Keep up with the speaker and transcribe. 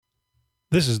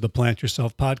This is the Plant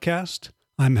Yourself Podcast.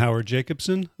 I'm Howard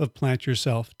Jacobson of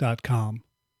plantyourself.com.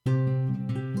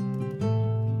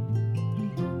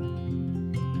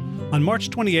 On March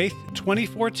 28,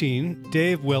 2014,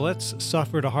 Dave Willits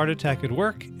suffered a heart attack at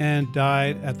work and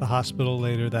died at the hospital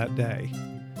later that day.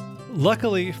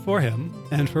 Luckily for him,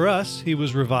 and for us, he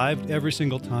was revived every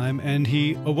single time, and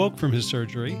he awoke from his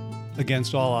surgery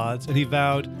against all odds, and he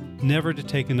vowed never to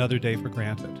take another day for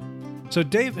granted. So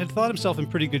Dave had thought himself in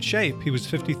pretty good shape. He was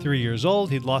 53 years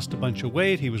old, he'd lost a bunch of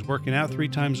weight, he was working out 3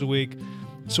 times a week,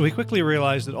 so he quickly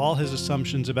realized that all his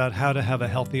assumptions about how to have a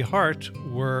healthy heart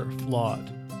were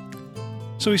flawed.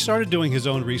 So he started doing his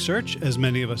own research, as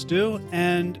many of us do,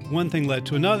 and one thing led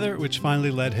to another, which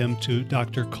finally led him to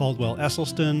Dr. Caldwell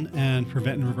Esselstyn and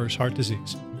Prevent and Reverse Heart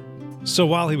Disease. So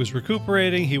while he was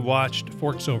recuperating, he watched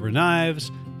Forks Over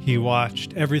Knives, he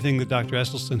watched everything that Dr.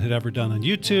 Esselstyn had ever done on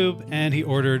YouTube, and he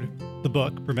ordered the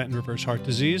book, Prevent and Reverse Heart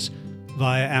Disease,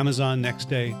 via Amazon next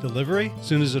day delivery. As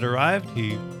soon as it arrived,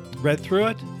 he read through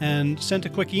it and sent a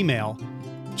quick email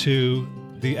to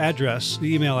the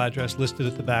email address listed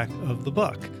at the back of the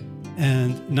book.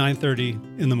 And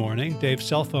 9:30 in the morning, Dave's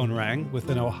cell phone rang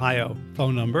with an Ohio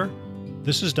phone number.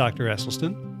 "This is Dr.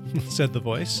 Esselstyn," said the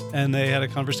voice, and they had a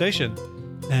conversation.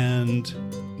 And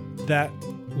that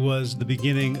was the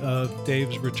beginning of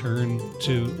Dave's return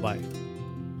to life.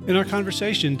 In our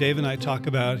conversation, Dave and I talk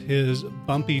about his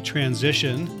bumpy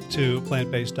transition to a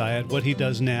plant-based diet, what he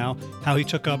does now, how he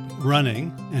took up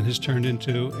running and has turned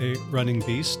into a running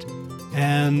beast,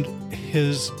 and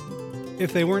his,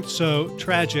 if they weren't so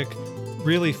tragic,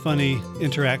 really funny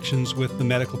interactions with the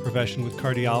medical profession, with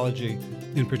cardiology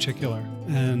in particular,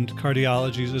 and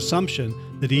cardiology's assumption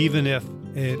that even if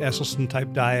an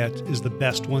Esselstyn-type diet is the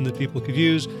best one that people could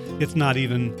use, it's not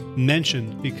even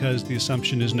mentioned because the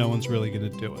assumption is no one's really going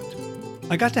to do it.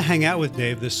 I got to hang out with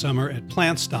Dave this summer at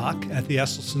Plantstock at the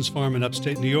Esselstyn's farm in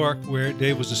upstate New York, where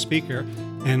Dave was a speaker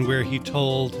and where he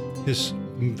told his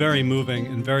very moving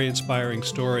and very inspiring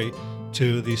story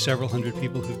to the several hundred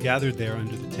people who gathered there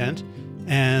under the tent,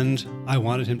 and I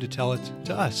wanted him to tell it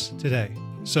to us today.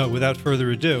 So without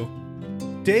further ado,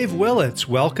 Dave Willits,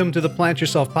 welcome to the Plant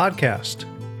Yourself Podcast.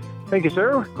 Thank you,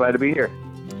 sir. Glad to be here.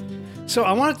 So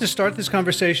I wanted to start this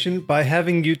conversation by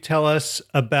having you tell us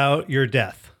about your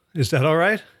death. Is that all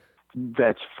right?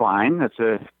 That's fine. That's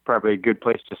probably a good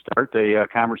place to start the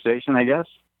conversation, I guess.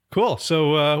 Cool.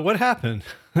 So what happened?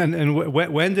 And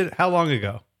how long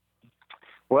ago?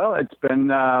 Well, it's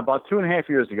been about 2.5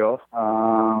 years ago,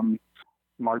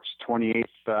 March 28th,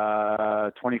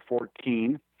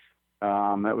 2014.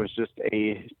 It was just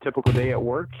a typical day at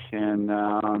work, and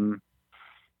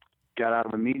got out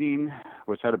of a meeting,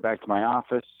 was headed back to my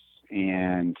office,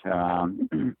 and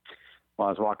while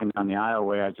I was walking down the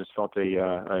aisleway, I just felt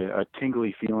a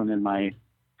tingly feeling in my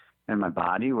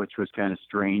body, which was kind of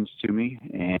strange to me,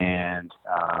 and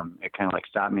it kind of like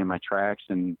stopped me in my tracks,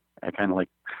 and I kind of like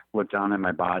looked down at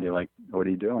my body like, "What are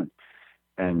you doing?"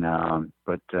 And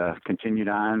but continued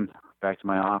on back to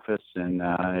my office, and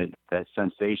that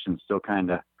sensation still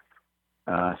kind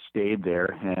of stayed there,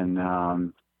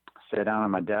 and sat down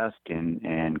on my desk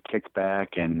and kicked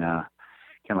back, and kind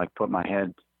of like put my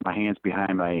hands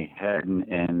behind my head,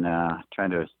 and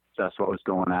trying to assess what was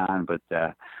going on, but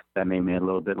that made me a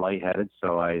little bit lightheaded,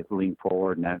 so I leaned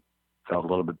forward, and that felt a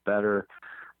little bit better,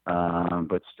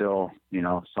 but still,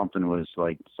 something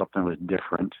was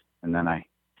different, and then I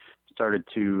started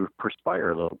to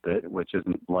perspire a little bit, which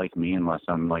isn't like me unless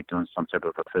I'm like doing some type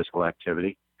of a physical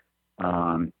activity.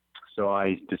 So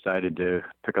I decided to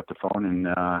pick up the phone and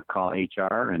call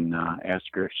HR and ask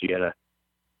her if she had a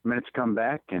minute to come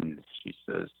back. And she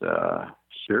says,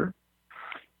 sure.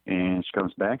 And she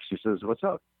comes back. She says, "What's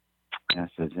up?" And I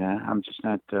said, "Yeah, I'm just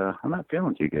not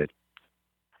feeling too good."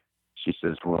 She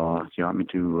says, "Well, do you want me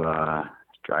to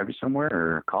drive you somewhere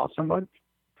or call somebody?"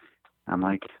 I'm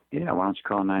like, "Yeah, why don't you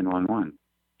call 911?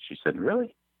 She said,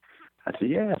 "Really?" I said,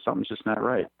 "Yeah, something's just not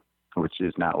right," which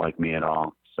is not like me at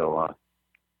all. So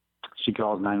she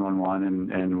calls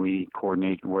 911, and we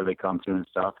coordinate where they come to and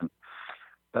stuff. And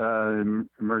the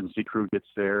emergency crew gets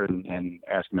there and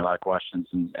asks me a lot of questions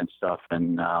and stuff.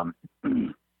 And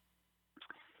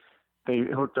they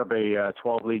hooked up a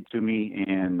 12 lead to me,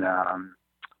 and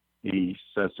he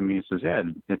says to me, "Yeah,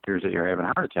 it appears that you're having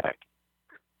a heart attack."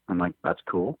 I'm like, "That's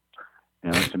cool."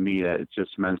 To me, that it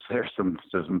just meant there's some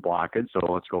blockage, so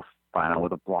let's go find out what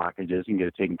the blockage is and get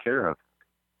it taken care of.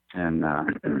 And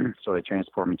so they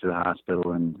transport me to the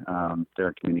hospital, and they're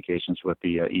in communications with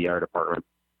the ER department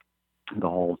the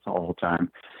whole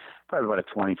time. Probably about a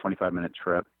 25-minute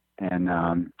trip.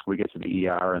 And we get to the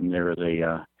ER, and there was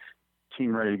a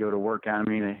team ready to go to work on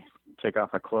me. They take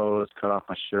off my clothes, cut off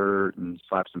my shirt, and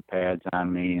slap some pads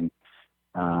on me, and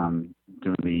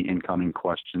doing the incoming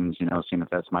questions, seeing if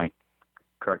that's my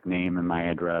correct name and my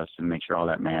address, and make sure all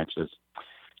that matches.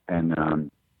 And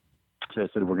so I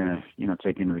said, we're going to,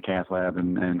 take you into the cath lab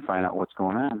and find out what's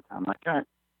going on. I'm like, all right.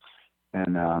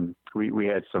 And we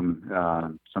had some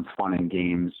fun and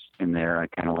games in there. I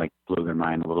kind of like blew their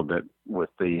mind a little bit with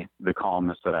the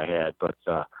calmness that I had. But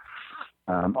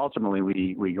ultimately,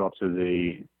 we go up to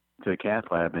the cath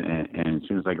lab, and as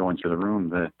soon as I go into the room,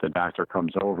 the doctor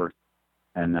comes over,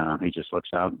 and he just looks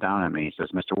down at me. He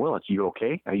says, "Mr. Willets, you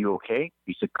okay? Are you okay?"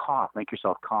 He said, "Cough, make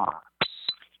yourself cough."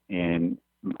 And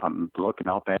I'm looking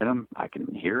up at him. I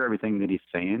can hear everything that he's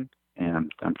saying,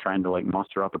 and I'm trying to like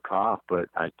muster up a cough, but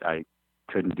I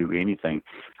couldn't do anything.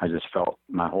 I just felt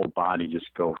my whole body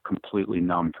just go completely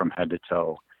numb from head to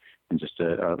toe, and just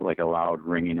like a loud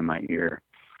ringing in my ear.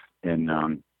 And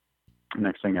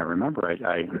next thing I remember,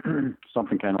 I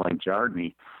something kind of like jarred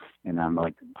me, and I'm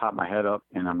like pop my head up,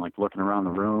 and I'm like looking around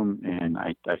the room, and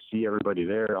I see everybody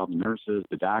there, all the nurses,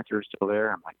 the doctor's still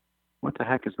there. I'm like, what the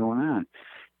heck is going on?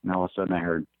 And all of a sudden I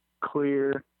heard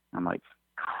clear. I'm like,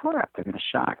 crap, they're going to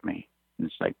shock me. And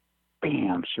it's like,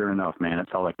 bam, sure enough, man, it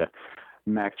felt like a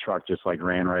Mack truck just like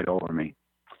ran right over me.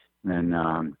 And then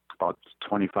about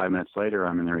 25 minutes later,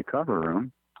 I'm in the recovery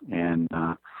room, and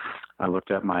I looked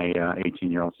at my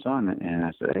 18-year-old son, and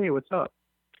I said, "Hey, what's up?"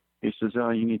 He says, "Oh,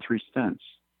 you need 3 stents."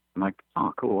 I'm like,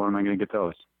 "Oh, cool. Where am I going to get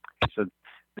those?" He said,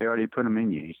 "They already put them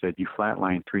in you." He said, "You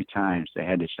flatlined 3 times. They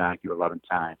had to shock you 11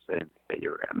 times. They didn't think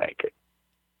you were going to make it."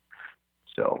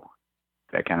 So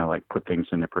that kind of like put things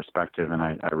into perspective, and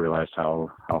I realized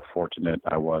how fortunate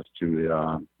I was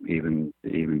to even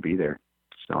be there.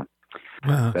 So,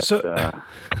 wow.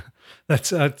 That's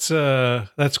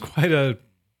quite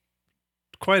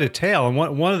a tale. And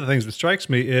one of the things that strikes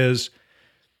me is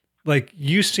like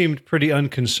you seemed pretty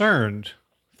unconcerned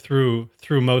through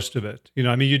most of it.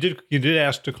 I mean, you did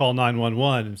ask to call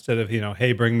 911 instead of,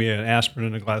 hey, bring me an aspirin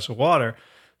and a glass of water.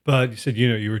 But you said,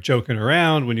 you were joking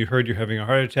around when you heard you're having a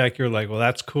heart attack. You're like, well,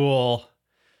 that's cool.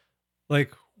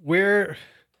 Like,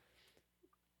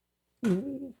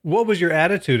 what was your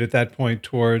attitude at that point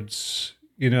towards,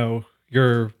 your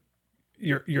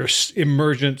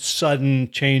emergent sudden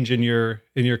change in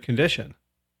your condition?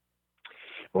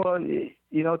 Well,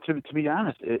 to be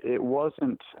honest, it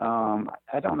wasn't.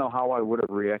 I don't know how I would have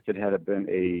reacted had it been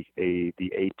the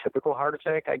atypical heart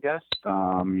attack. I guess,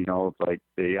 like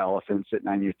the elephant sitting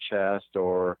on your chest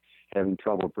or having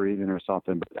trouble breathing or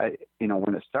something. But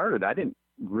when it started, I didn't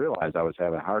realize I was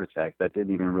having a heart attack. That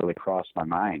didn't even really cross my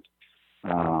mind,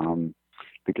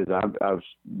 because I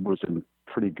was in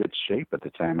pretty good shape at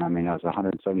the time. I mean, I was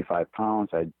 175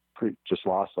 pounds. I'd just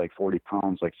lost like 40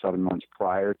 pounds like 7 months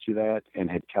prior to that,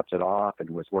 and had kept it off, and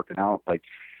was working out like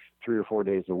 3 or 4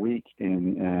 days a week,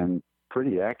 and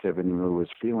pretty active, and was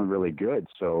feeling really good.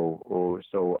 So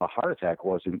a heart attack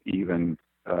wasn't even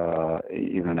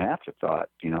an afterthought.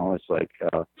 It's like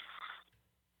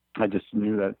I just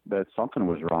knew that something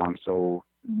was wrong. So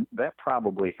that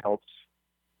probably helped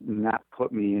not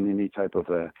put me in any type of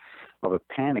a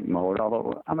panic mode.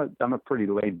 Although I'm a pretty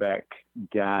laid back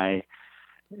guy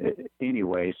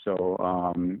anyway. So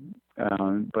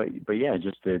but yeah,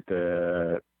 just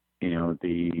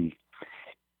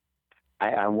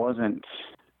I wasn't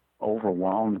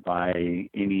overwhelmed by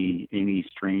any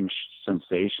strange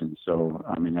sensations. So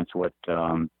I mean, that's what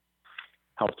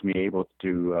helped me able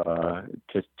to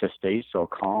stay so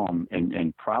calm,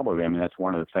 and probably, I mean, that's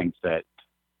one of the things that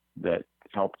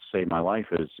helped save my life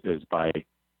is by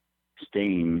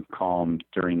staying calm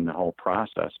during the whole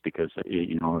process, because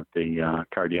the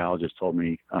cardiologist told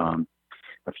me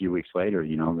a few weeks later,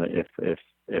 that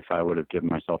if I would have given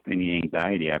myself any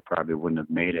anxiety, I probably wouldn't have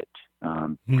made it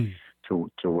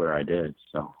to where I did.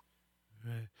 So.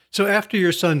 Right. So after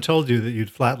your son told you that you'd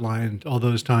flatlined all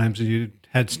those times and you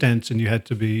had stents and you had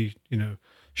to be,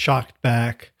 shocked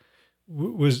back,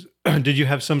 did you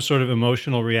have some sort of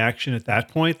emotional reaction at that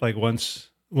point? Like once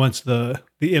the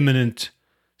imminent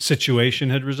situation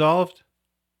had resolved?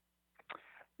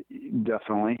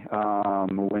 Definitely.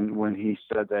 When he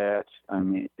said that, I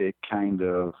mean, it kind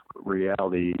of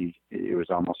reality, it was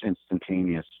almost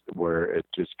instantaneous, where it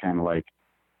just kind of like,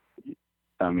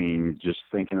 I mean, just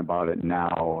thinking about it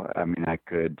now, I mean, I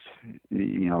could,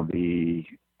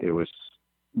 it was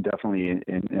definitely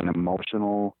an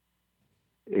emotional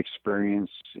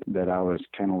experience that I was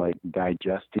kind of like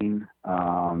digesting.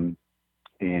 And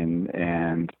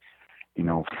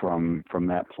from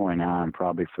that point on,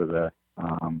 probably for the,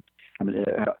 I mean,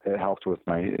 it helped with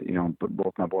my,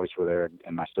 both my boys were there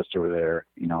and my sister were there,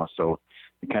 so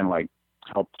it kind of like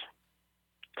helped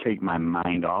take my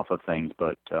mind off of things.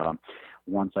 But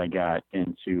once I got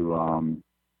into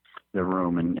the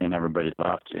room and everybody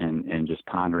left and just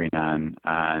pondering on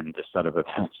the set of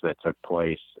events that took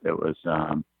place, it was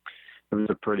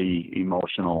a pretty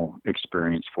emotional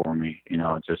experience for me,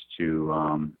 just to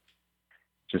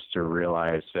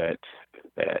realize that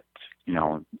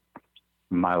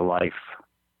my life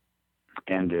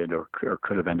ended or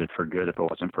could have ended for good if it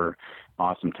wasn't for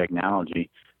awesome technology.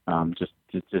 Just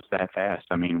that fast.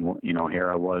 I mean, here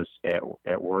I was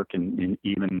at work, and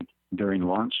even during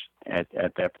lunch at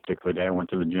that particular day, I went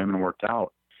to the gym and worked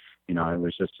out. It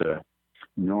was just a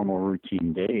normal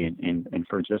routine day, and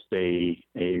for just a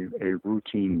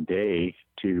routine day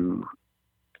to,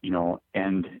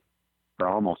 end or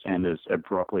almost end as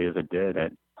abruptly as it did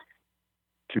at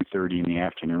 2:30 in the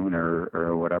afternoon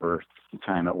or whatever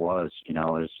time it was,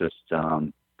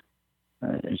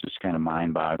 it's just kind of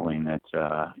mind-boggling that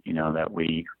that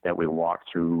we walk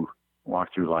through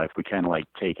life. We kind of like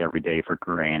take every day for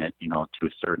granted, to a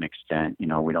certain extent. You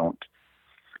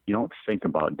don't think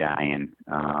about dying,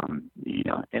 and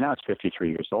I was 53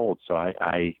 years old, so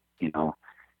I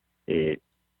it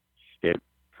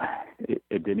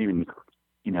didn't even,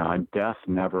 death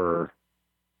never,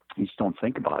 you just don't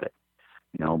think about it.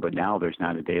 But now there's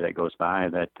not a day that goes by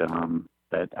that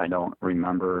I don't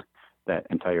remember that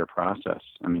entire process.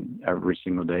 I mean, every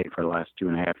single day for the last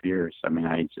 2.5 years. I mean,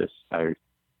 I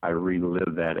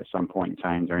relive that at some point in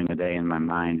time during the day in my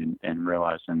mind, and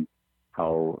realizing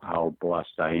how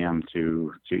blessed I am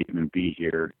to even be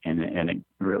here, and it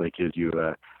really gives you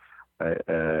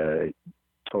a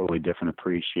totally different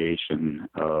appreciation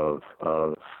of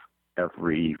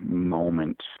every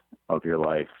moment of your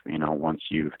life. Once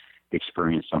you've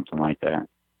experienced something like that.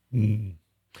 Mm.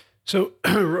 So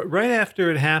right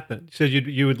after it happened, you said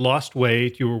you had lost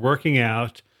weight, you were working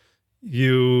out,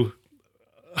 you,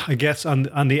 I guess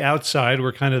on the outside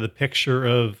were kind of the picture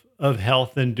of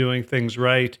health and doing things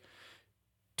right.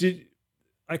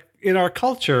 In our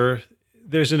culture,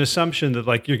 there's an assumption that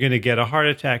like you're going to get a heart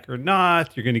attack or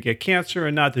not, you're going to get cancer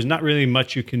or not. There's not really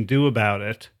much you can do about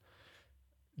it.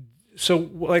 So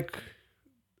like,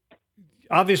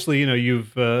 obviously,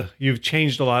 you've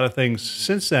changed a lot of things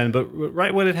since then, but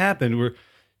right when it happened,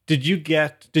 did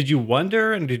you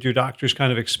wonder, and did your doctors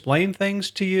kind of explain things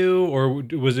to you, or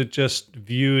was it just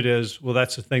viewed as, well,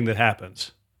 that's the thing that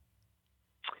happens?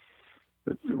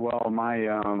 Well,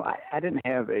 I didn't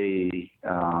have a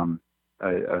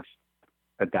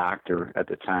doctor at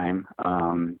the time,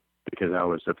 because I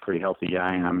was a pretty healthy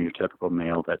guy, and I'm your typical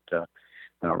male that I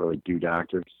don't really do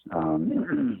doctors.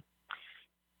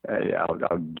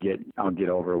 I'll get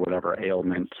over whatever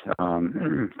ailment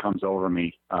comes over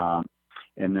me,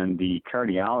 and then the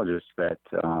cardiologist that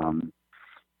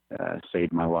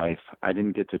saved my life, I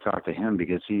didn't get to talk to him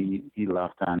because he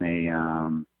left on a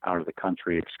out of the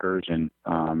country excursion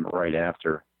right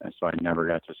after, so I never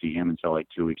got to see him until like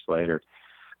 2 weeks later.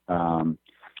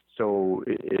 So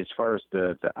as far as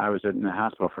I was in the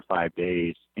hospital for 5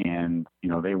 days, and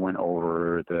they went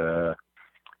over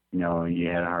you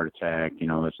had a heart attack,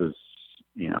 this is,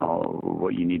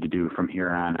 what you need to do from here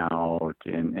on out,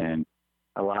 and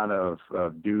a lot of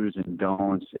do's and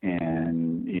don'ts,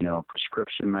 and,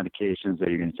 prescription medications that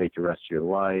you're going to take the rest of your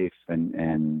life, and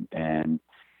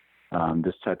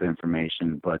this type of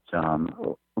information. But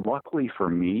luckily for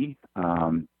me,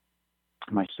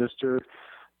 my sister,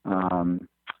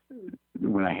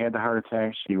 when I had the heart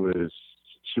attack, she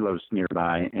lives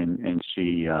nearby, and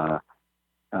she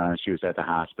was at the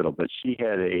hospital, but she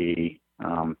had a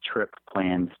trip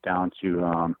planned down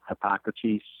to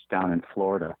Hippocrates down in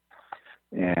Florida,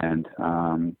 and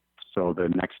so the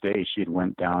next day she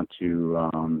went down to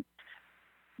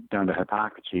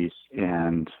Hippocrates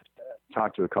and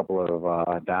talked to a couple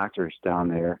of doctors down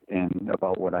there and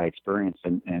about what I experienced,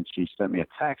 and she sent me a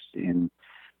text, and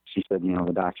she said,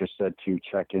 the doctor said to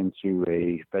check into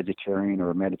a vegetarian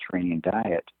or Mediterranean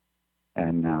diet,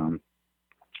 and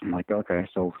I'm like, okay.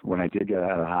 So when I did get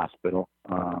out of the hospital,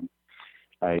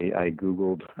 I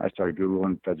started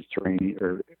Googling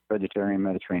vegetarian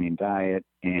Mediterranean diet,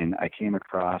 and I came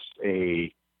across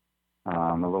a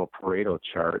little Pareto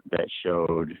chart that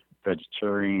showed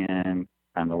vegetarian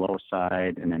on the low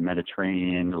side, and then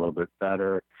Mediterranean a little bit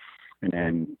better, and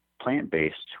then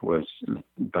plant-based was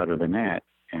better than that.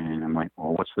 And I'm like,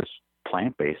 well, what's this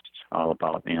plant-based all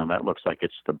about? That looks like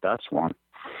it's the best one.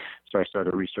 So I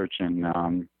started researching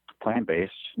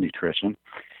plant-based nutrition,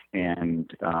 and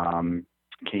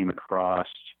came across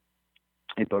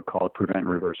a book called Prevent and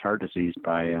Reverse Heart Disease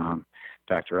by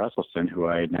Dr. Esselstyn, who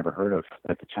I had never heard of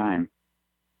at the time.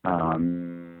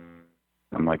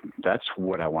 I'm like, that's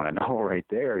what I want to know right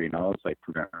there. It's like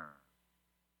prevent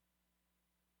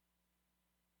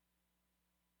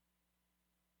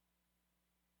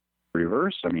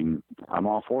reverse. I mean, I'm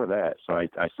all for that. So I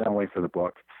sent away for the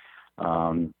book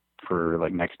for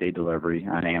like next day delivery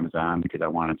on Amazon because I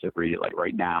wanted to read it like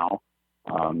right now.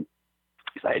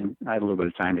 Because I had a little bit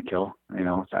of time to kill,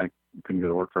 so I couldn't go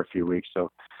to work for a few weeks.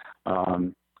 So,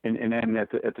 and then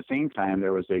at the same time,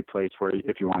 there was a place where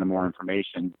if you wanted more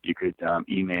information, you could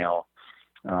email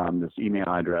this email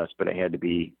address, but it had to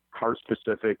be heart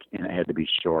specific and it had to be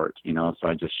short, so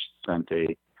I just sent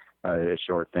a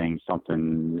short thing,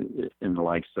 something in the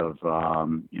likes of,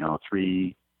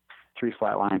 three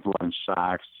flat lines, 11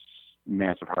 shocks,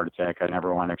 massive heart attack. I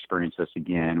never want to experience this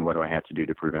again. What do I have to do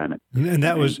to prevent it? And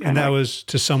that was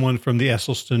to someone from the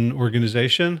Esselstyn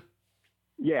organization.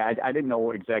 Yeah, I didn't know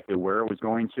exactly where it was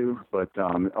going to, but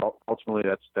ultimately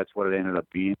that's what it ended up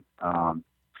being.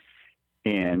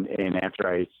 And after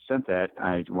I sent that,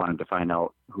 I wanted to find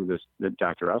out who the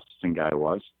Dr. Esselstyn guy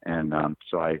was, and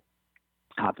so I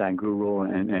hopped on Google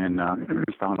and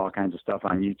found all kinds of stuff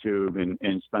on YouTube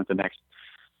and spent the next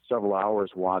several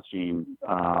hours watching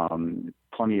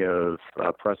plenty of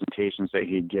presentations that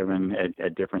he'd given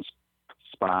at different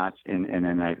spots, and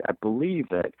then I believe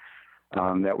that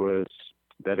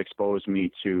that exposed me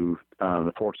to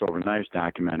the Forks Over Knives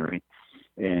documentary,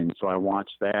 and so I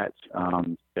watched that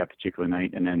particular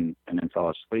night, and then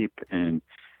fell asleep, and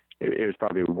it was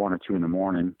probably 1 or 2 in the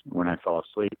morning when I fell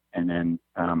asleep, and then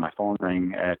my phone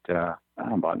rang at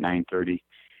about 9:30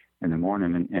 in the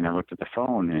morning, and I looked at the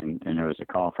phone, and there was a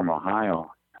call from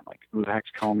Ohio. I'm like, who the heck's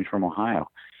calling me from Ohio?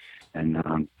 And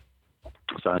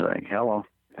so I was like, hello.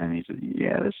 And he said,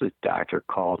 yeah, this is Dr.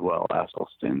 Caldwell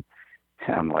Esselstyn.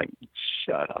 And I'm like,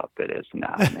 shut up, it is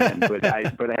not, man. but I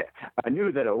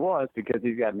knew that it was because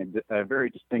he's got a very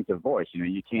distinctive voice.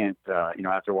 You can't,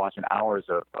 after watching hours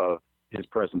of his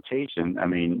presentation, I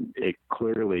mean, it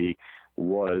clearly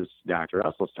was Dr.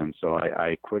 Esselstyn. So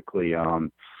I quickly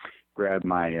grabbed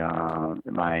my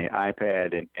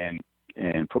iPad and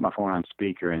put my phone on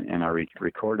speaker and I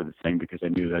recorded the thing because I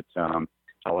knew that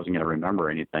I wasn't going to remember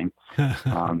anything.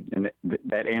 And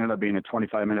that ended up being a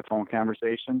 25-minute phone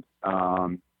conversation.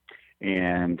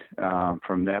 And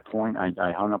from that point,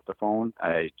 I hung up the phone.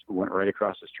 I went right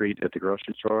across the street at the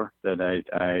grocery store that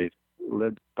I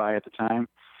lived by at the time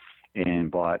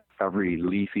and bought every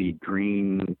leafy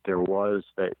green there was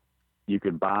that you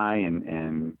could buy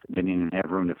and didn't even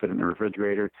have room to fit it in the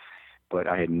refrigerator. But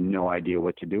I had no idea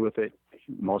what to do with it.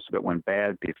 Most of it went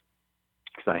bad because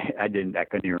I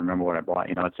couldn't even remember what I bought.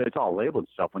 It's all labeled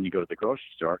stuff when you go to the grocery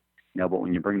store, but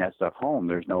when you bring that stuff home,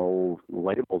 there's no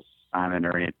labels on it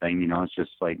or anything. It's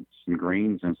just like some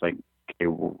greens, and it's like, okay,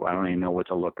 well, I don't even know what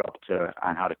to look up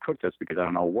on how to cook this because I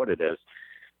don't know what it is.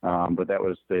 But that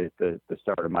was the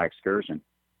start of my excursion.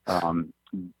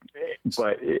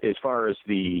 But as far as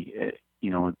the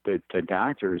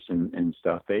doctors and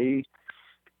stuff, they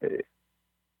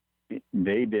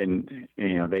didn't,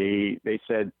 they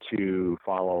said to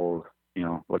follow,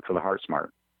 look for the Heart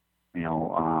Smart,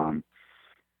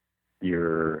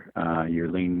 your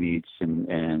lean meats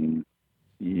and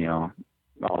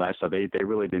all that stuff. They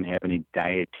really didn't have any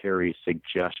dietary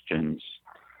suggestions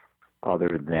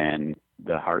other than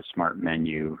the Heart Smart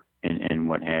menu and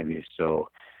what have you. So,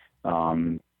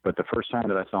 but the first time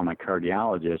that I saw my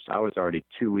cardiologist, I was already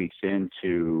 2 weeks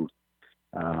into,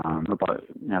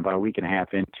 about a week and a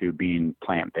half into being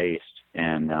plant-based.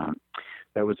 And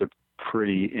that was a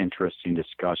pretty interesting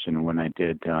discussion when I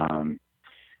did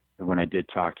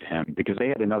talk to him, because they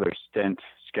had another stent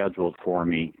scheduled for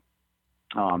me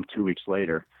 2 weeks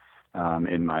later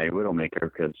in my Widowmaker,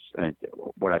 because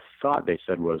what I thought they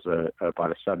said was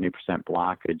about a 70%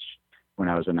 blockage when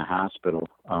I was in the hospital.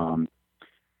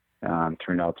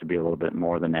 Turned out to be a little bit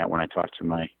more than that when I talked to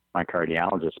my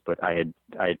cardiologist, but I had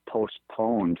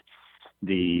postponed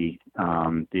the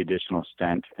additional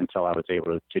stent until I was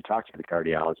able to talk to the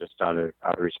cardiologist out of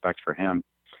respect for him,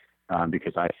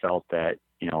 because I felt that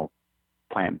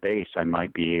plant-based I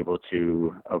might be able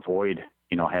to avoid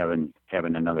having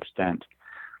another stent.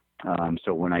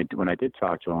 So when I did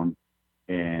talk to him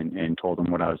and told him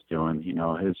what I was doing, he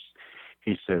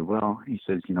says,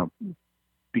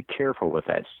 be careful with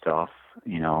that stuff,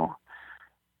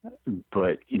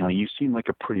 but you seem like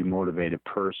a pretty motivated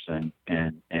person,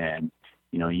 and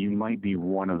you might be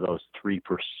one of those 3%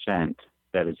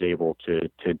 that is able to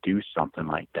do something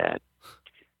like that.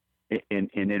 And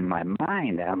in my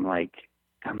mind, I'm like,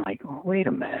 oh, wait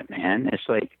a minute, man. It's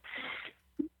like,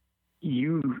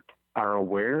 you are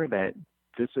aware that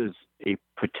this is a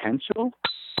potential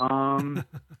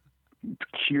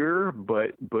cure,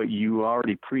 but you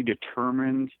already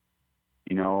predetermined,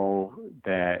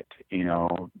 that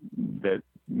that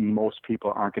most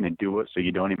people aren't going to do it, so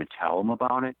you don't even tell them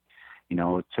about it.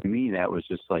 To me, that was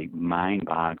just like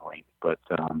mind-boggling. But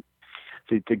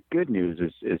the good news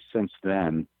is since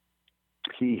then,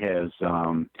 he has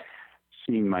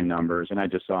seen my numbers, and I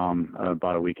just saw him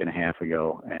about a week and a half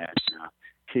ago, and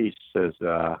he says,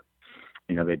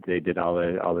 they did all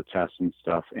the tests and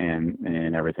stuff,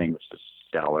 and everything was just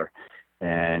stellar.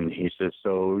 And he says,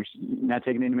 so not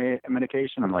taking any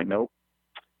medication? I'm like, nope.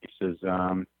 He says,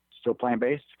 still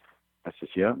plant-based? I says,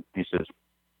 yeah. He says,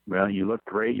 well, you look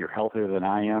great. You're healthier than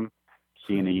I am.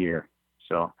 See you in a year.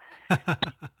 So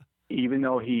even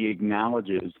though he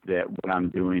acknowledges that what I'm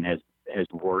doing has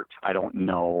worked, I don't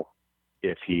know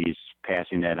if he's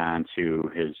passing that on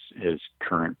to his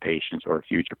current patients or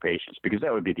future patients, because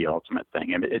that would be the ultimate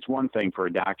thing. I mean, it's one thing for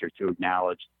a doctor to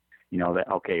acknowledge,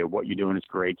 that, okay, what you're doing is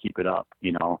great, keep it up.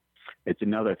 It's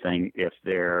another thing if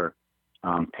they're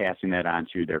passing that on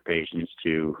to their patients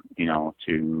as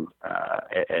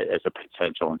a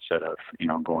potential, instead of,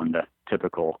 going to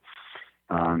typical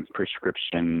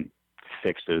prescription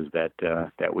fixes that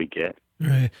we get.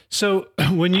 Right. So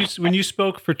when you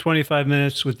spoke for 25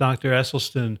 minutes with Dr.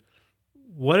 Esselstyn,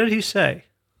 what did he say?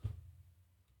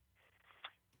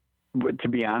 But to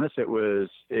be honest, it was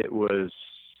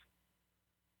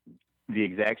the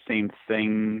exact same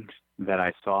thing that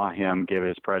I saw him give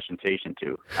his presentation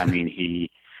to. I mean,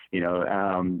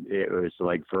 it was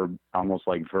like almost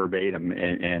like verbatim,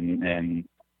 and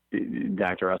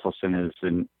Dr. Esselstyn is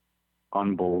an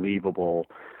unbelievable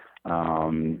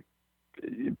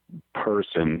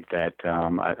person that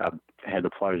I've had the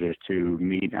pleasure to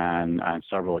meet on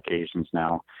several occasions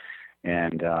now,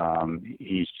 and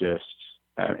he's just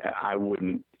I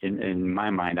wouldn't, in my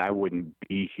mind, I wouldn't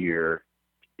be here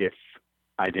if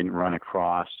I didn't run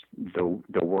across the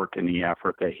work and the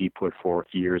effort that he put forth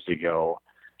years ago,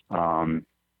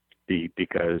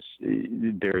 because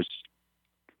there's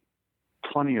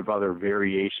plenty of other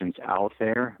variations out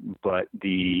there, but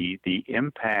the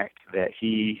impact that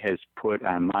he has put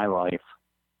on my life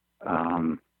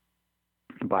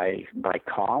by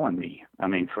calling me. I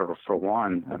mean, for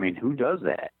one, I mean, who does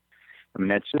that? I mean,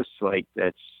 that's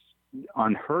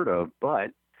unheard of.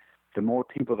 But the more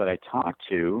people that I talk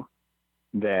to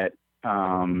that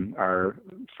are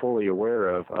fully aware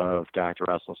of Dr.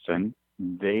 Esselstyn,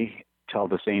 they tell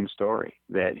the same story,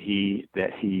 that he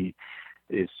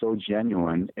is so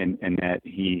genuine, and that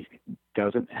he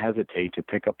doesn't hesitate to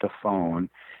pick up the phone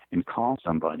and call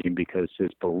somebody, because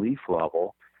his belief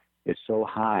level is so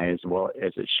high, as well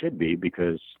as it should be,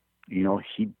 because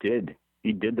he did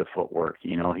the footwork.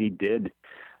 He did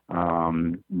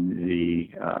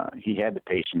he had the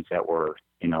patients that were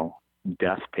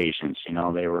death patients.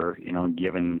 They were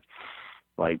given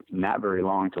like not very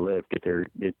long to live, get their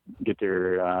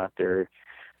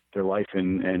life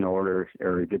in order,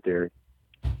 or get their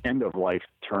end of life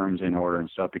terms in order and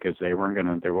stuff, because there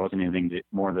wasn't anything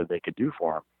more that they could do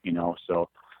for them. So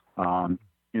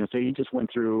so you just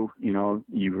went through,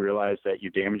 you realize that you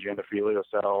damage your endothelial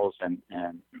cells, and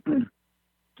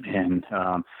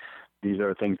these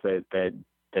are things that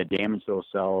damage those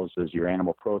cells, is your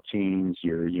animal proteins,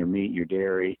 your meat, your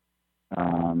dairy.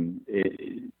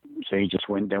 So you just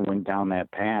went down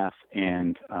that path,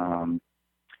 and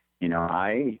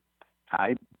I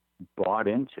bought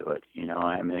into it.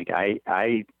 I mean,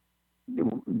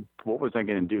 what was I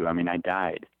going to do? I mean, I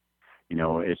died.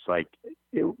 It's like,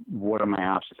 what are my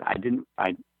options? I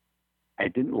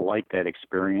didn't like that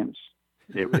experience.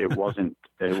 It wasn't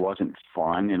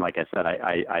fun. And like I said,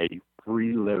 I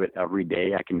relive it every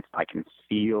day. I can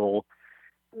feel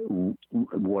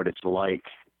what it's like,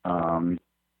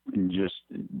 just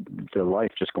the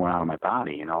life just going out of my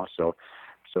body, So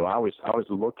I was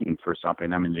looking for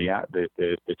something. I mean,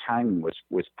 the timing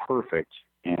was perfect,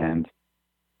 and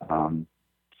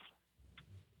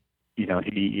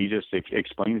he just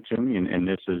explained it to me, and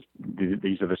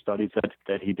these are the studies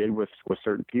that he did with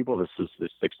certain people. This is the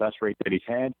success rate that he's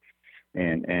had,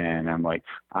 and I'm like,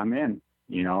 I'm in.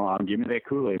 I'll give me that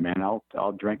Kool-Aid, man.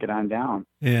 I'll drink it on down.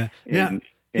 Yeah. And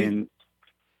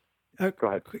go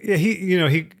ahead. Yeah.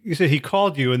 He said he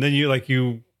called you, and then you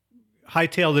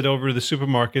hightailed it over to the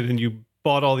supermarket, and you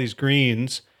bought all these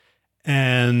greens.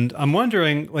 And I'm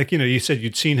wondering, you said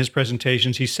you'd seen his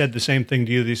presentations. He said the same thing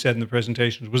to you that he said in the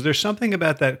presentations. Was there something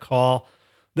about that call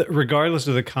that, regardless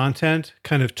of the content,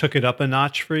 kind of took it up a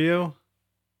notch for you?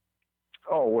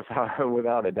 Oh,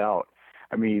 without a doubt.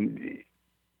 I mean,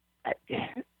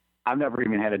 I've never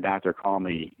even had a doctor call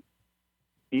me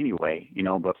anyway,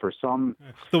 but for some...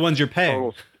 The ones you're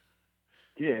paying.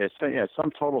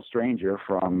 some total stranger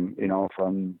from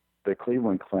the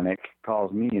Cleveland Clinic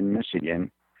calls me in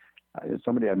Michigan.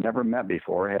 Somebody I've never met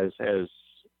before has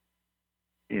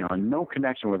no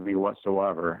connection with me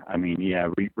whatsoever. I mean,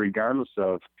 regardless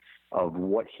of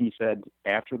what he said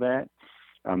after that,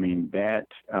 I mean, that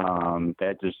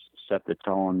just set the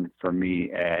tone for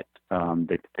me at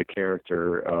the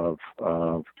character of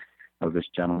this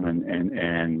gentleman,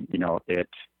 and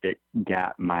it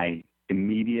got my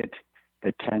immediate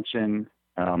attention.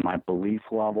 My belief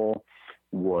level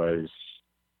was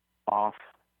off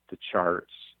the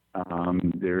charts.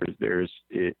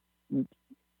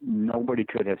 Nobody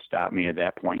could have stopped me at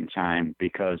that point in time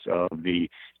because of the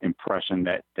impression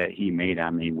that he made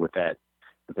on me with that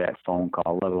phone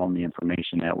call, let alone the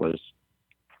information that was,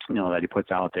 that he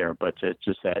puts out there. But it's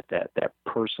just that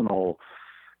personal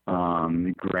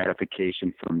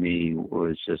gratification for me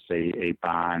was just a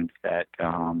bond that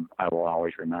I will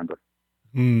always remember.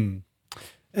 Mm.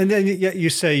 And then you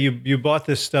say you bought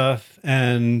this stuff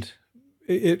and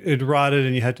it rotted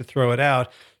and you had to throw it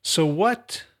out. So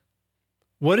what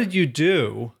did you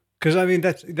do? Because I mean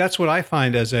that's what I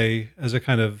find as a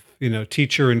kind of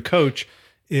teacher and coach,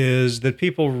 is that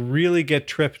people really get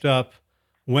tripped up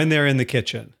when they're in the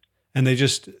kitchen, and they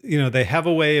just they have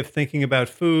a way of thinking about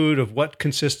food, of what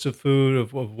consists of food,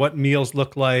 of what meals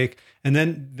look like, and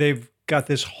then they've got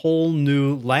this whole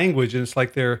new language, and it's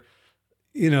like they're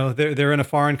in a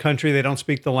foreign country, they don't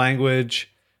speak the language.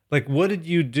 Like, what did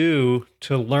you do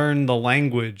to learn the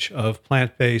language of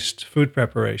plant-based food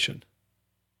preparation?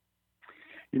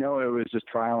 It was just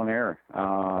trial and error.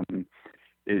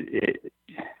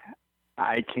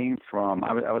 I came from,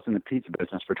 I was in the pizza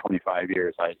business for 25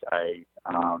 years. That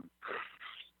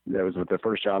was the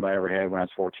first job I ever had when I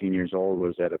was 14 years old,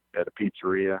 was at a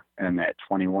pizzeria. And at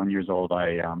 21 years old,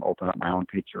 I opened up my own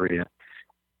pizzeria.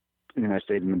 And I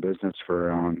stayed in the business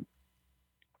for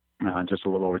just a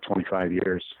little over 25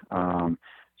 years.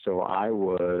 So I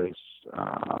was,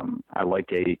 I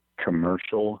like a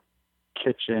commercial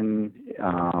kitchen,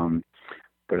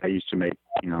 but I used to make,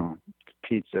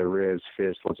 pizza, ribs,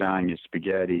 fish, lasagna,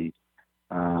 spaghetti,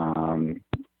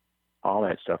 all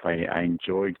that stuff. I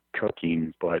enjoyed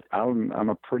cooking, but I'm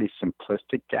a pretty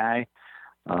simplistic guy.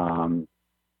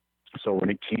 So when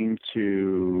it came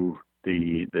to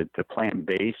the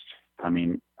plant-based, I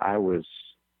mean, I was,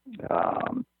 it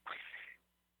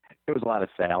was a lot of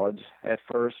salads at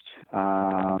first,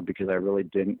 because I really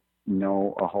didn't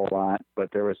know a whole lot,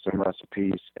 but there was some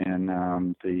recipes in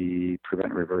the Prevent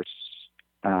and Reverse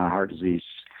Heart Disease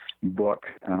book,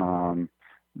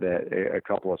 that a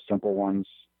couple of simple ones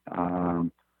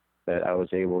that I was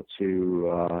able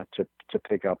to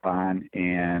pick up on,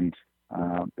 and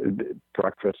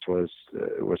breakfast was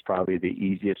probably the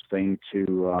easiest thing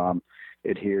to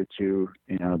adhere to,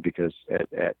 because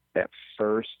at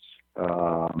first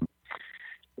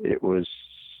it was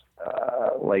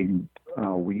like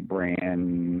wheat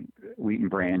and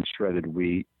bran shredded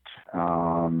wheat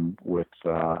with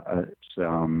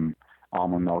some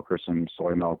almond milk or some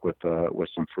soy milk with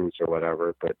some fruits or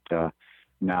whatever. But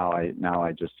now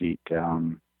I just eat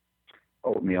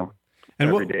oatmeal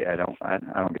every day. I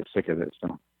don't get sick of it.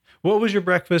 So, what was your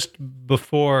breakfast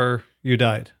before you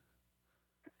died?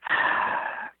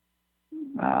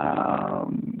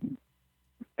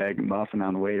 Egg muffin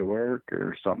on the way to work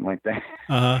or something like that.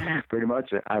 Uh-huh. Pretty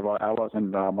much. I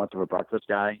wasn't much of a breakfast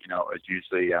guy. It was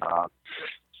usually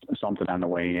something on the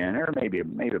way in, or maybe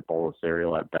a bowl of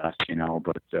cereal at best.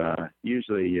 But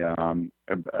usually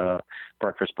a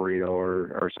breakfast burrito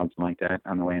or something like that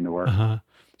on the way into work. Uh-huh.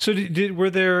 So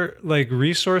were there like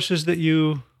resources that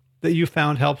you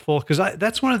found helpful? Because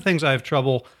that's one of the things I have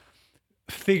trouble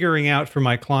figuring out for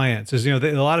my clients is, a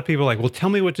lot of people are like, well, tell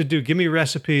me what to do. Give me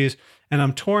recipes. And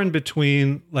I'm torn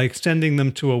between like sending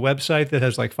them to a website that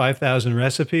has like 5,000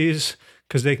 recipes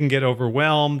because they can get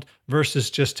overwhelmed, versus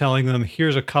just telling them,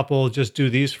 here's a couple, just do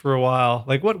these for a while.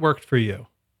 Like, what worked for you?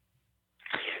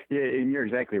 Yeah, and you're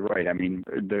exactly right. I mean,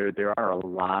 there are a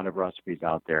lot of recipes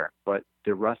out there, but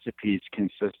the recipes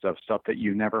consist of stuff that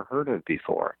you've never heard of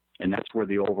before. And that's where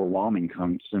the overwhelming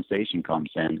sensation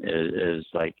comes in, is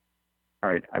like, all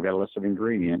right, I've got a list of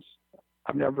ingredients.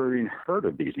 I've never even heard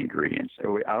of these ingredients.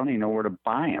 I don't even know where to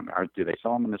buy them. Do they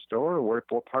sell them in the store, or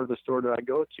what part of the store do I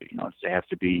go to? Does it have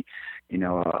to be, a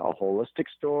holistic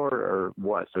store or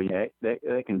what? So yeah, that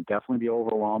can definitely be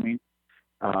overwhelming.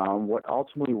 What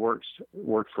ultimately worked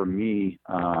for me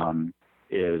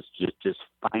is just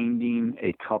finding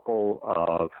a couple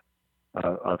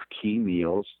of key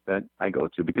meals that I go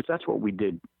to, because that's what we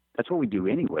did. That's what we do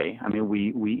anyway. I mean,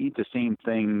 we eat the same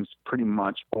things pretty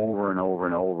much over and over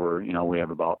and over. We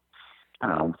have about I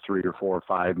don't know, 3 or 4 or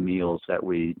 5 meals that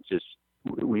we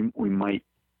might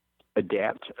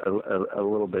adapt a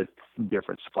little bit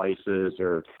different spices,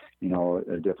 or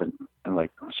a different,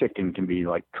 like chicken can be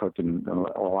like cooked in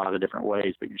a lot of different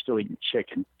ways, but you're still eating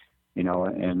chicken,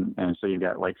 and so you've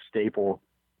got like staple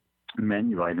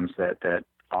menu items that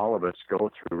all of us go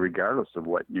through regardless of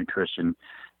what nutrition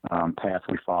path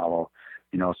we follow.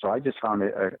 So I just found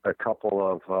a couple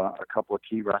of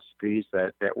key recipes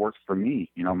that worked for me.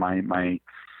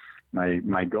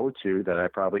 My go-to that I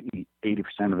probably eat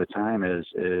 80% of the time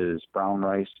is brown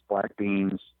rice, black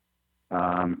beans,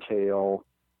 kale,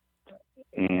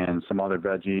 and some other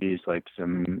veggies like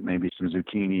maybe some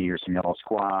zucchini or some yellow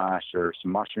squash or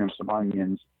some mushrooms, some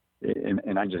onions,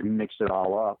 and I just mix it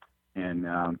all up, and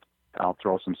I'll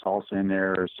throw some salsa in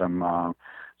there, or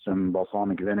some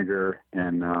balsamic vinegar,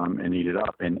 and eat it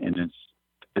up, and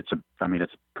it's a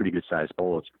pretty good sized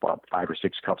bowl. It's about 5 or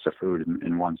 6 cups of food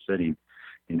in one sitting.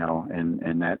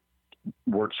 And that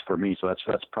works for me. So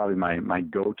that's probably my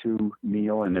go-to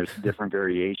meal. And there's different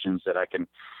variations that I'm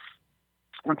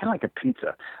kind of like a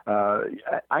pizza.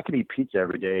 I could eat pizza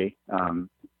every day,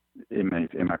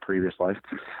 in my previous life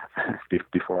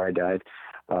before I died.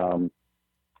 And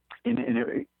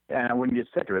I wouldn't get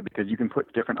sick of it because you can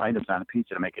put different items on a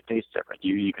pizza to make it taste different.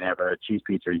 You can have a cheese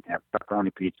pizza, or you can have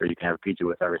pepperoni pizza, or you can have a pizza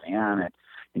with everything on it,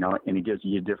 and it gives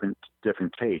you a different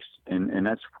taste. And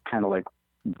that's kind of like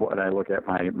what I look at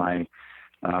my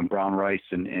brown rice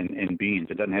and beans.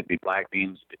 It doesn't have to be black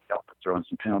beans. Throw in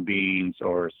some pinto beans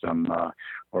or some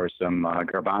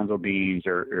garbanzo beans,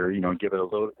 or give it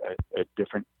a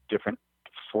different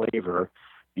flavor,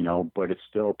 but it's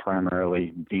still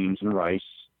primarily beans and rice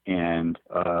and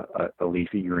a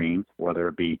leafy green, whether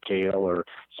it be kale or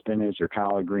spinach or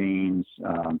collard greens.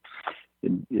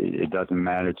 It doesn't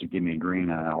matter to give me a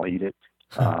green, and I'll eat it.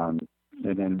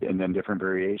 And then different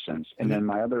variations. And then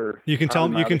my other, you can tell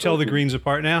the greens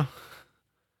apart now.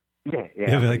 Yeah.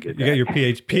 You got your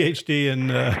PhD in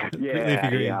leafy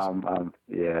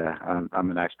greens.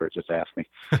 I'm an expert. Just ask me.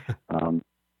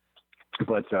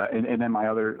 But then my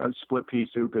other split pea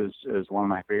soup is one of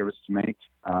my favorites to make.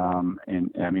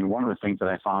 And I mean, one of the things that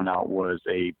I found out was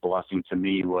a blessing to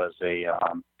me was a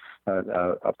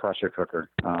pressure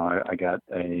cooker. I got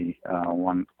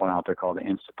one out there called the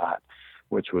Instapot,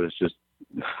 which was just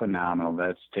phenomenal.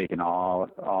 That's taken all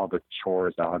the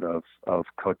chores out of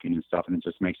cooking and stuff, and it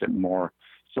just makes it more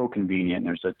so convenient.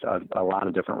 And there's a lot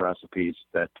of different recipes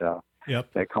that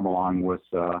come along with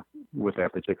that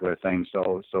particular thing.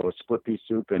 So split pea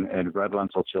soup and red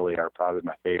lentil chili are probably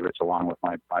my favorites, along with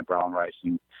my brown rice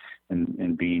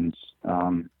and beans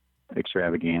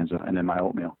extravaganza, and then my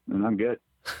oatmeal, and I'm good.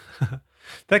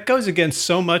 That goes against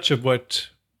so much of what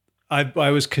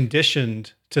I was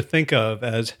conditioned to think of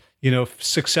as,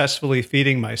 successfully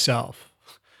feeding myself.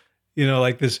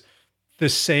 Like this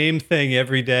same thing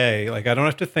every day. Like, I don't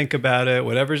have to think about it.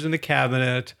 Whatever's in the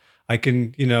cabinet, I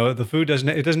can, the food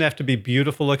doesn't have to be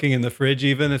beautiful looking in the fridge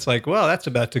even. It's like, well, that's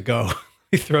about to go.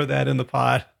 You throw that in the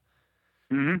pot.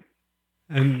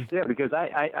 Mm-hmm. And yeah, because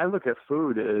I look at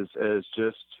food as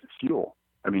just fuel.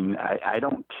 I mean, I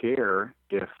don't care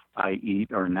if I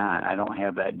eat or not. I don't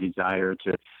have that desire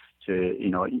to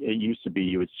it used to be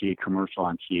you would see a commercial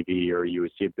on TV, or you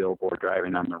would see a billboard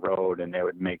driving on the road, and they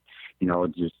would make,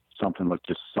 just something look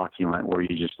just succulent, where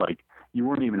you just like, you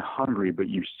weren't even hungry, but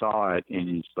you saw it, and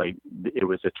it's like, it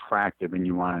was attractive, and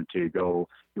you wanted to go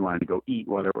eat,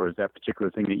 whether it was that particular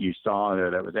thing that you saw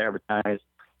there that was advertised,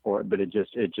 but it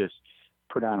just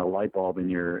put on a light bulb in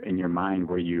your mind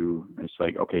where it's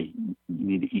like, okay, you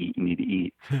need to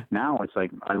eat. Now it's like,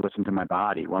 I listen to my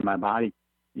body. When my body,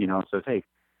 says, hey,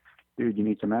 dude, you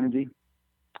need some energy,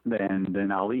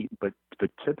 then I'll eat. But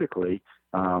typically,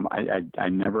 I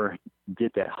never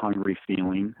get that hungry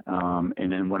feeling.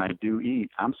 And then when I do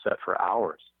eat, I'm set for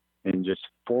hours and just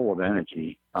full of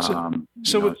energy. So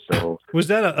was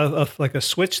that like a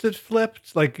switch that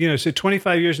flipped? Like, so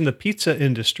 25 years in the pizza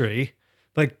industry,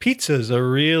 like, pizza's a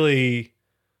really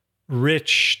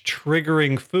rich,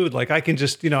 triggering food. Like, I can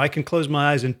just, I can close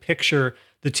my eyes and picture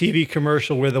the TV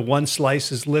commercial where the one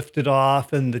slice is lifted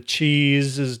off and the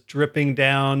cheese is dripping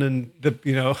down, and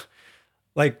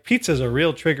like, pizza's a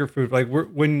real trigger food. Like,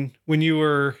 when you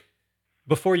were,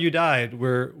 before you died,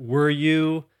 were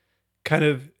you kind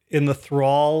of in the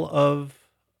thrall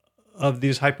of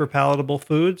these hyperpalatable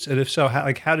foods? And if so,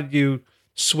 how did you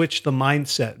switch the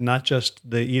mindset, not just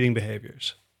the eating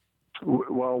behaviors?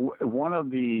 Well, one of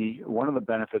the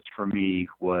benefits for me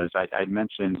was I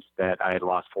mentioned that I had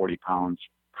lost 40 pounds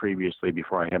previously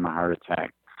before I had my heart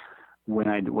attack. when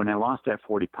I lost that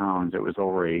 40 pounds, it was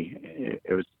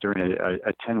during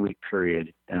a 10-week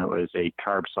period, and it was a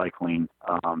carb cycling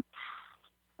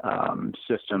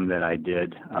system that I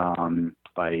did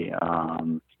by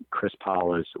Chris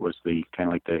Powell was the kind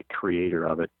of like the creator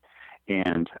of it,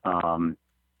 and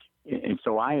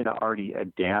so I had already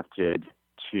adapted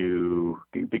to,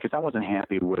 because I wasn't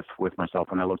happy with myself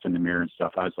when I looked in the mirror and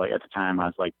stuff. I was like, at the time I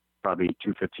was like probably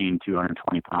 215,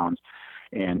 220 pounds.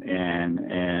 And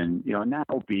not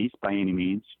obese by any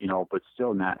means, but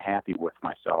still not happy with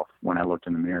myself when I looked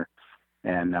in the mirror.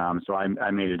 And so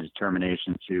I made a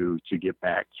determination to get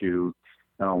back to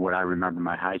what I remember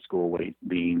my high school weight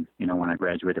being, when I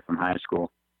graduated from high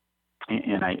school.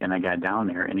 And I got down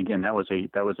there. And again, that was a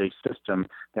system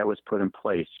that was put in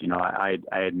place. I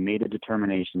had made a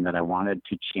determination that I wanted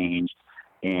to change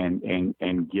and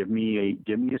give me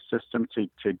a system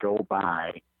to go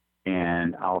by,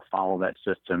 and I'll follow that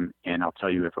system, and I'll tell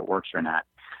you if it works or not.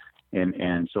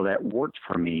 And so that worked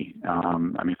for me.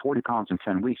 40 pounds in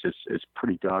 10 weeks is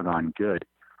pretty doggone good.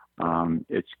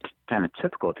 It's kind of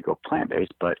typical to go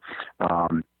plant-based, but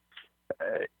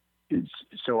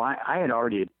so I had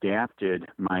already adapted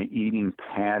my eating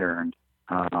pattern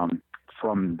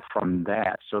from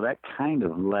that. So that kind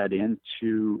of led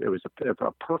into, it was a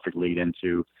perfect lead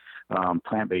into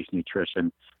plant-based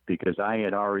nutrition, because I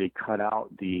had already cut out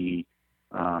the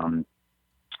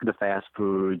fast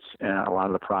foods and a lot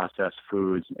of the processed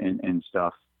foods and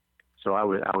stuff. So I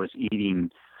was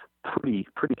eating pretty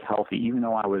healthy, even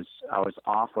though I was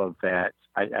off of that.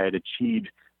 I had achieved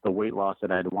the weight loss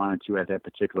that I had wanted to at that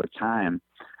particular time.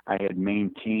 I had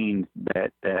maintained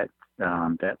that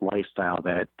lifestyle,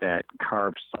 that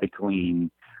carb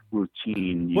cycling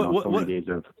routine. Many days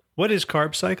of. What is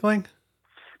carb cycling?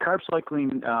 Carb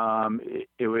cycling,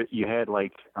 you had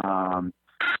like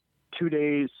 2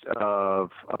 days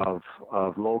of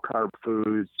low carb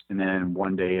foods, and then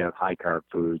 1 day of high carb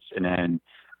foods, and then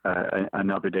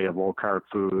another day of low carb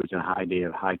foods and a high day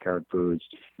of high carb foods.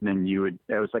 And then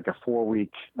it was like a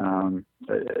 4-week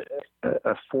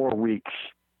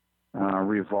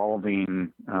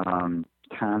revolving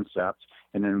concept.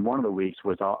 And then one of the weeks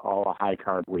was all a high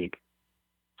carb week.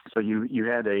 So you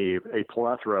had a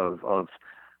plethora of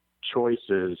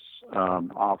choices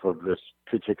off of this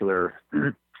particular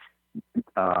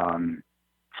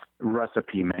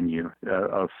recipe menu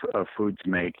of food to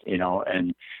make,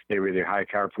 and they were either high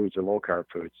carb foods or low carb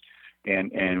foods.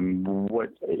 And what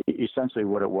essentially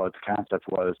what it was, the concept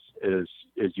was, is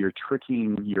you're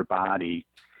tricking your body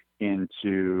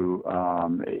into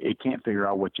it can't figure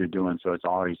out what you're doing, so it's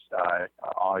always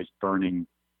burning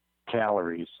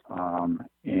calories,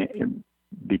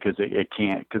 because it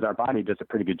can't, because our body does a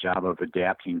pretty good job of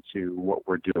adapting to what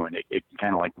we're doing. It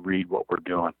kind of like read what we're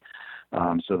doing.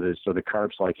 So the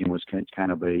carb cycling was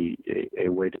kind of a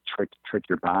way to trick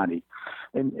your body,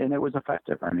 and it was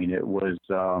effective. It was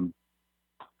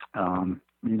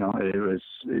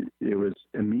it was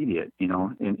immediate.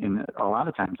 And a lot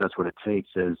of times that's what it takes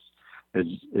is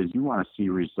you want to see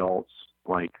results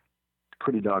like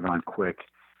pretty doggone quick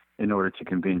in order to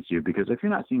convince you, because if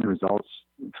you're not seeing the results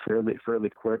fairly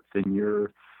quick, then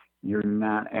you're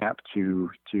not apt to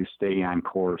stay on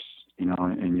course,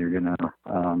 and you're gonna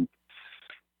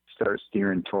start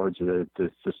steering towards the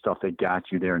stuff that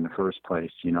got you there in the first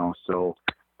place, So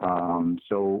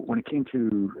when it came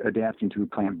to adapting to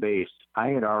plant-based, I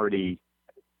had already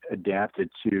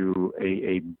adapted to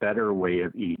a better way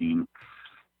of eating.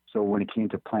 So when it came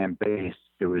to plant-based,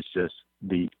 it was just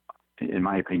in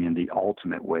my opinion, the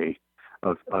ultimate way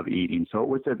of eating. So it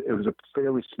was a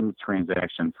fairly smooth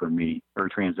transition for me,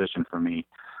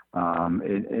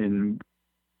 and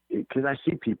because I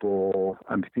see people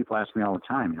ask me all the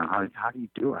time, how do you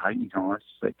do it? How do you know? It's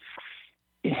like,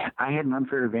 I had an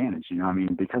unfair advantage,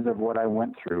 because of what I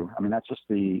went through. Not just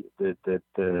the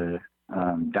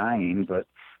dying, but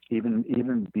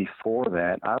even before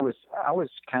that, I was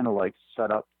kind of like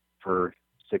set up for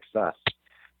success,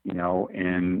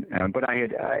 but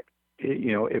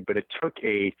but it took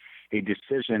a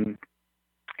decision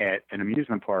at an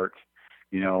amusement park,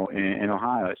 in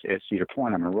Ohio at Cedar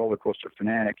Point. I'm a roller coaster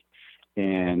fanatic,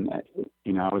 and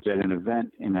I was at an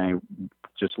event, and I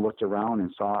just looked around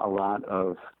and saw a lot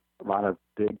of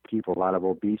big people, a lot of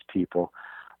obese people,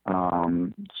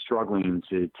 struggling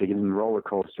to get in roller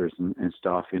coasters and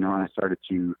stuff, and I started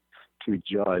to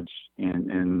judge, and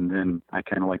then I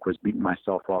kind of like was beating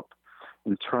myself up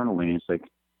internally. It's like,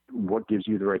 what gives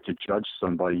you the right to judge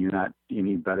somebody? You're not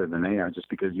any better than they are. Just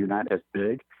because you're not as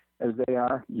big as they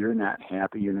are, you're not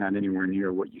happy. You're not anywhere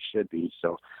near what you should be.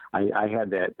 So I had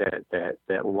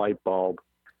that light bulb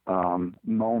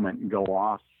moment go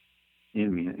off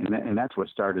in me, and that's what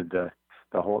started the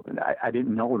whole. I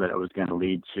didn't know that it was going to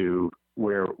lead to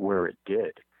where it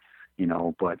did,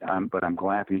 but I'm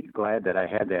glad that I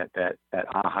had that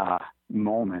aha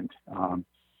moment,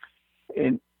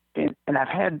 and I've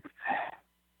had,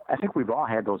 I think we've all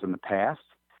had those in the past,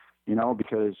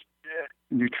 because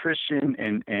nutrition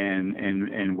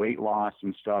and weight loss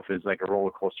and stuff is like a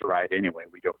roller coaster ride anyway.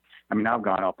 I've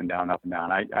gone up and down, up and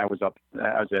down. I was at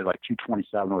like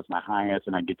 227 was my highest,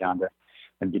 and I'd get down to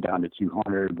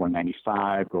 200,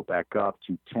 195, go back up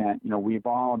 210. We've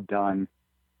all done,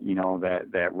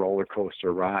 that roller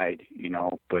coaster ride,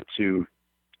 but to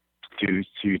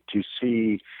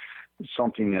see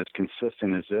something as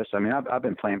consistent as this. I've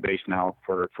been plant-based now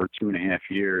for 2.5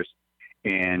 years,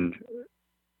 and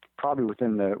probably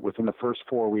within the first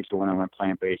 4 weeks of when I went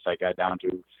plant-based, I got down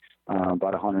to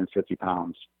about 150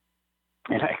 pounds.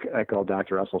 And I called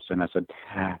Dr. Esselstyn. I said,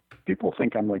 people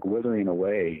think I'm like withering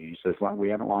away. He says, well, we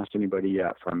haven't lost anybody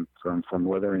yet from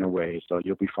withering away, so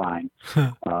you'll be fine.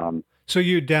 So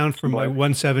you're down from like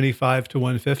 175 to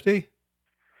 150?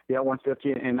 Yeah,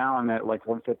 150, and now I'm at like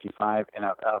 155, and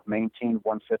I've maintained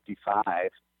 155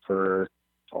 for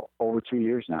over 2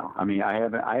 years now. I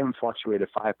haven't fluctuated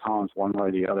 5 pounds one way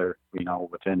or the other,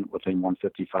 within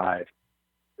 155,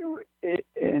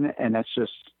 and that's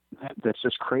just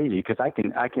crazy, because I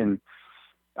can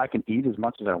eat as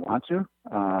much as I want to,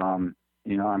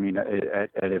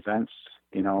 at events,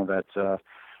 that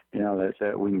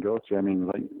we can go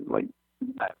to. Like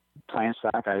Plant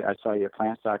Stock. I saw you at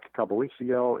Plant Stock a couple of weeks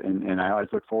ago, and I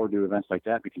always look forward to events like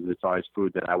that, because it's always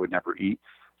food that I would never eat,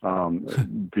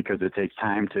 because it takes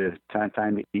time to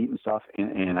eat and stuff.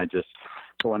 And I just,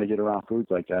 so when I get around foods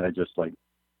like that, I just like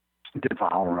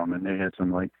devour them. And they had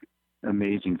some like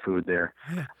amazing food there.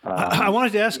 Yeah. I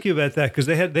wanted to ask you about that, because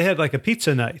they had like a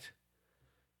pizza night,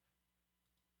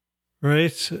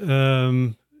 right?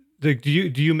 Do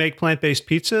you make plant-based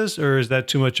pizzas, or is that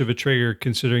too much of a trigger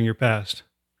considering your past?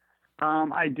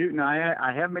 I do. No,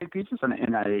 I have made pizzas, and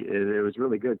it was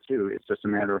really good too. It's just a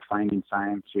matter of finding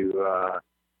time to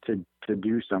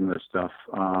do some of this stuff.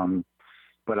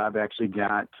 But I've actually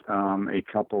got a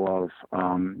couple of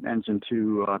Engine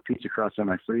 2 pizza crusts in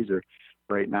my freezer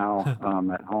right now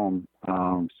at home.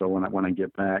 So when I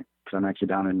get back, because I'm actually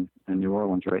down in New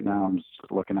Orleans right now, I'm just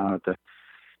looking out of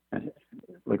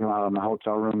my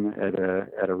hotel room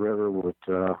at a river with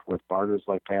barges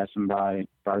passing by,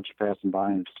 and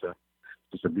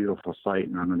just a beautiful sight.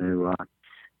 And I'm going to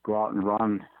go out and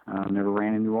run. I've never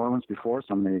ran in New Orleans before,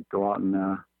 so I'm going to go out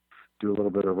and do a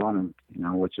little bit of running,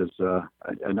 which is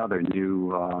another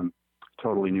new,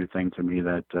 totally new thing to me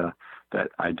that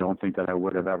I don't think that I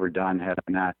would have ever done had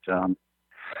I not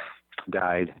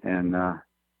died and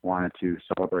wanted to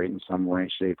celebrate in some way,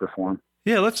 shape, or form.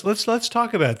 Yeah, let's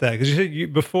talk about that, because you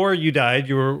said before you died,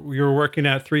 you were working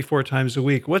out 3-4 times a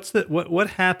week. What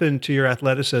happened to your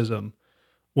athleticism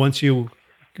once you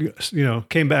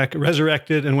came back,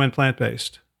 resurrected, and went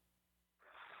plant-based?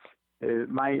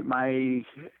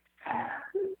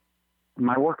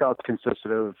 My workouts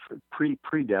consisted of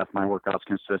pre-death. My workouts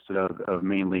consisted of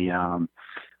mainly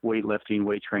weightlifting,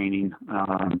 weight training,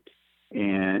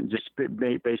 and just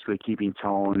basically keeping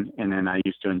tone. And then I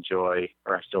used to enjoy,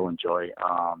 or I still enjoy,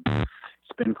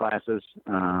 spin classes,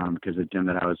 because the gym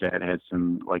that I was at had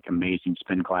some like amazing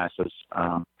spin classes,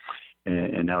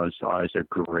 and that was always a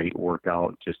great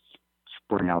workout. Just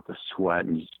bring out the sweat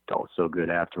and just felt so good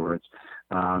afterwards.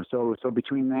 So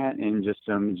between that and just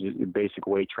some basic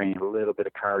weight training, a little bit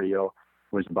of cardio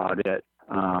was about it.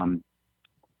 And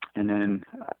then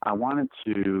I wanted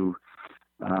to.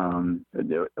 One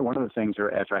of the things,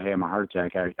 after I had my heart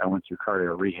attack, I went through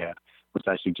cardio rehab, which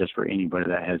I suggest for anybody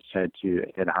that has had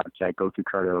a heart attack, go through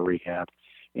cardio rehab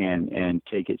and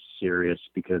take it serious,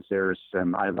 because there's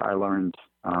I learned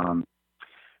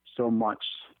so much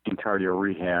in cardio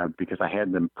rehab, because I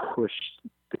had them push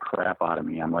the crap out of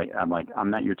me. I'm like, I'm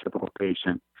not your typical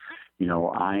patient. I'm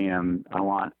going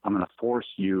to force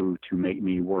you to make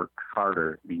me work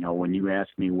harder. When you ask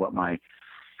me what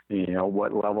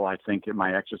what level I think that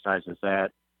my exercise is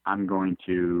at, I'm going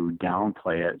to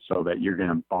downplay it so that you're going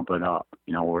to bump it up,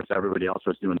 whereas everybody else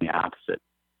was doing the opposite.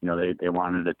 They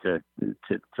wanted it to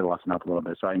lessen up a little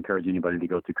bit. So I encourage anybody to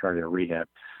go through cardio rehab.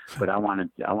 But I wanted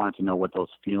to know what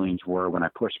those feelings were when I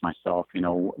pushed myself,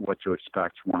 what to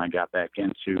expect when I got back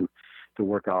into the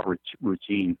workout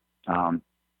routine.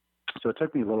 So it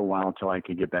took me a little while until I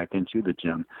could get back into the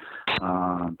gym.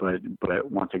 But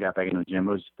once I got back into the gym,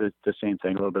 it was the same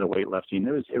thing, a little bit of weightlifting.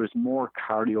 It was more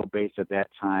cardio based at that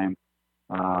time.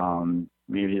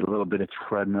 Maybe a little bit of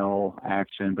treadmill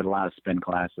action, but a lot of spin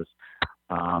classes.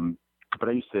 but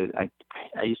I used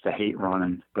to hate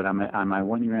running. But on my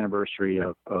 1 year anniversary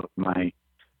of my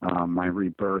my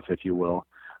rebirth, if you will,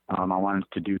 I wanted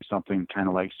to do something kind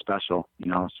of like special,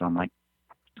 So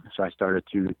so I started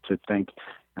to think.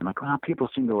 I'm like, well, people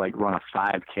seem to like run a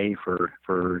 5K for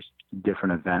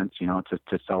different events,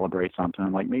 to celebrate something.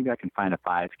 I'm like, maybe I can find a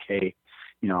 5K,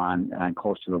 on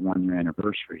close to the 1 year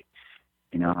anniversary,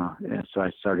 And so I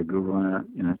started Googling it,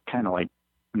 kind of like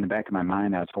in the back of my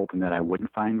mind, I was hoping that I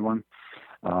wouldn't find one.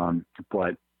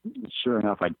 But sure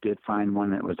enough, I did find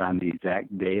one that was on the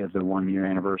exact day of the 1 year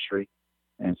anniversary.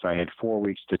 And so I had 4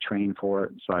 weeks to train for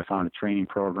it. So I found a training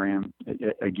program,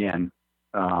 again,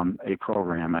 a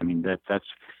program. I mean,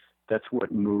 that's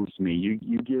what moves me.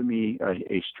 You give me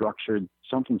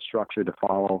something structured to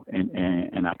follow,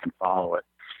 and I can follow it.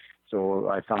 So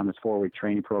I found this 4-week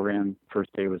training program.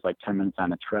 First day was like 10 minutes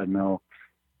on a treadmill.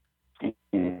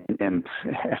 And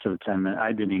after the 10 minutes,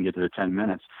 I didn't even get to the 10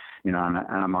 minutes, and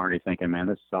I'm already thinking, man,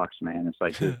 this sucks, man. It's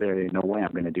like, there ain't no way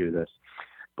I'm going to do this.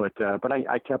 But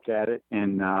I kept at it,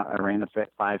 and I ran a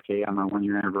 5K on my 1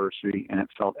 year anniversary, and it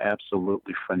felt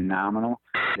absolutely phenomenal.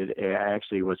 It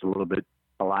actually was a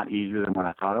lot easier than what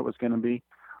I thought it was going to be.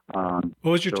 What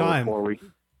was your time? 4 weeks.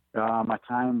 My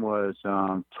time was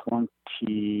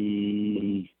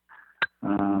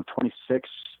 26,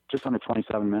 just under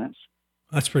 27 minutes.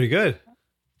 That's pretty good.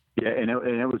 Yeah, and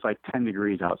it was like 10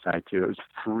 degrees outside too. It was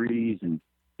freezing.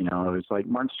 It was like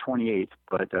March 28th,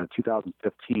 but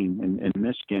 2015 in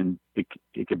Michigan, it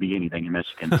could be anything in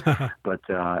Michigan, but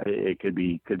it could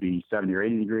be 70 or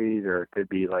 80 degrees, or it could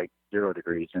be like 0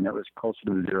 degrees, and it was closer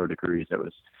to the 0 degrees. It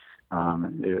was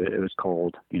it was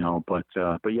cold, but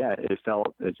yeah, it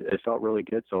felt really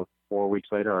good. So 4 weeks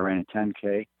later, I ran a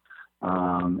 10K,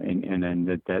 and then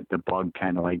the bug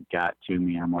kind of like got to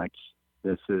me. I'm like,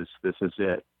 this is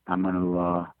it. I'm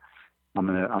gonna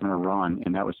run,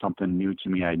 and that was something new to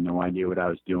me. I had no idea what I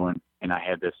was doing, and I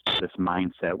had this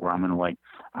mindset where I'm gonna all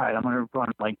right, I'm gonna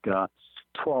run like 12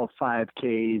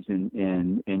 5Ks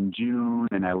in June,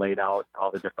 and I laid out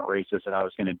all the different races that I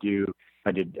was gonna do.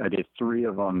 I did 3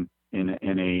 of them in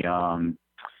a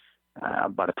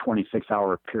about a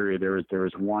 26-hour period. There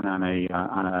was one on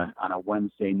a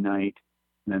Wednesday night,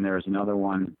 and then there was another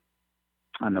one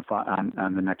on the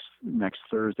next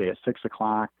Thursday at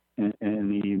 6:00 in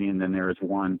the evening. And then there was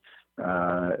one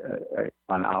an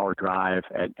hour drive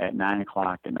at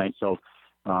 9:00 at night. So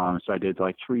I did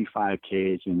like 3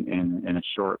 5Ks in a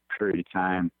short period of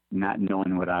time, not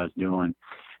knowing what I was doing.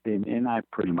 And I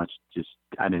pretty much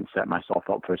I didn't set myself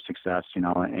up for success,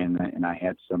 and I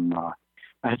had some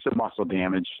muscle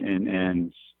damage,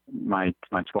 and my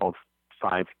 12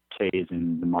 5Ks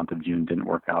in the month of June didn't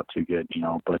work out too good,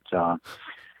 but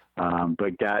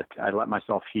I let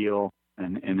myself heal,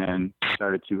 and then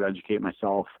started to educate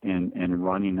myself in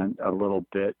running a little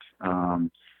bit,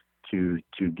 to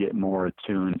get more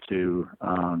attuned to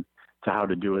how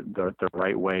to do it the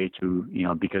right way,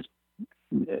 because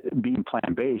being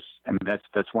plant-based, I mean,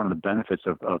 that's one of the benefits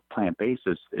of plant-based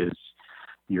is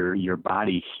your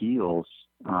body heals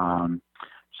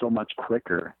so much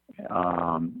quicker,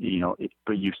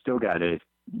 but you still got to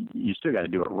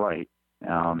do it right.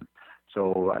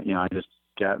 So I just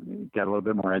got a little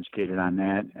bit more educated on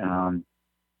that, and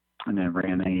then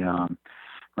ran a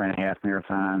half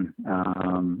marathon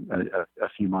a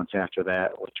few months after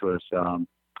that, which was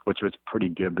pretty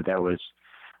good. But that was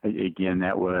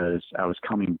I was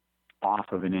coming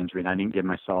off of an injury, and I didn't give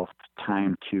myself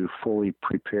time to fully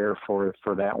prepare for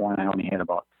that one. I only had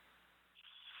about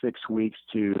 6 weeks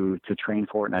to train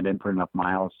for it, and I didn't put enough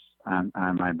miles on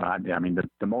my body. I mean,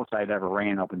 the most I'd ever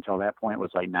ran up until that point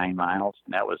was like 9 miles,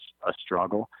 and that was a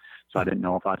struggle. So I didn't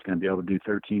know if I was going to be able to do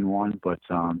 13.1, but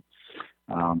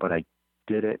I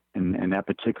did it. And that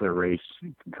particular race,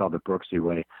 called the Brooksy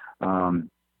Way,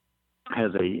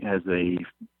 has a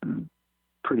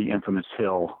pretty infamous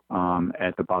hill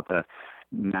at about the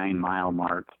 9 mile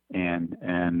mark, and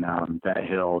that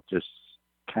hill just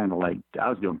kind of like, I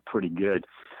was doing pretty good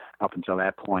up until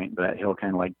that point, but that hill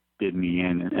kind of like did me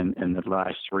in, and the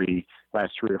last three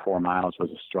or 4 miles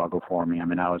was a struggle for me. I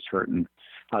mean, I was hurting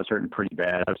pretty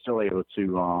bad. I was still able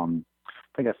to, I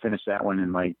think I finished that one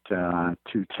in like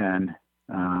 2:10,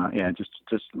 just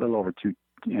a little over 2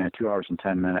 hours and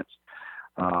 10 minutes.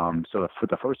 So for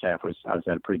the first half I was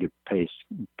at a pretty good pace,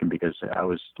 because I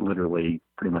was literally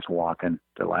pretty much walking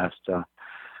the last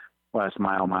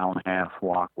mile and a half,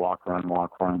 walk,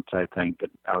 run type thing. But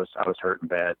I was hurting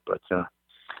bad. But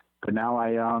now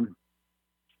I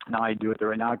do it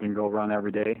right now. I can go run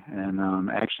every day. And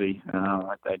actually,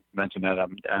 I mentioned that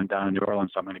I'm down in New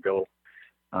Orleans. So I'm going to go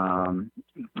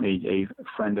a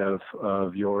friend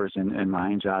of yours and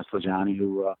mine, Josh Lajani,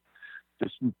 who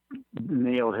just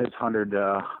nailed his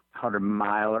 100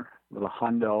 miler with a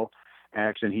hundo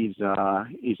action. He's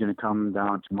going to come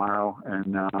down tomorrow,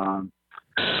 and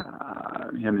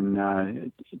him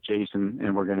and Jason,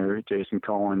 and Jason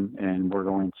Cohen, and we're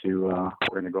going to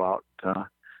go out.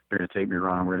 They're going to take me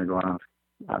around. We're going to go on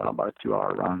about a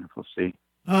 2-hour run. We'll see.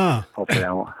 Ah. Hopefully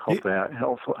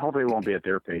it won't be at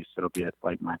their pace. It'll be at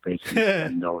like my pace,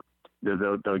 and they'll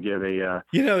give a.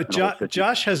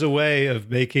 Josh has a way of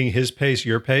making his pace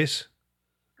your pace.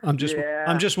 I'm just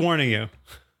warning you.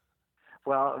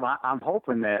 Well, I'm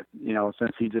hoping that,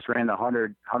 since he just ran the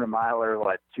 100 miler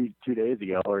like 2 days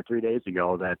ago or 3 days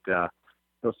ago, that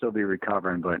he'll still be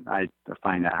recovering. But I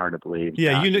find that hard to believe.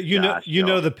 Yeah, Josh, you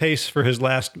know the pace for his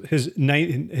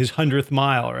 100th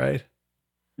mile, right?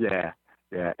 Yeah.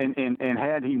 Yeah, and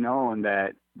had he known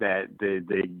that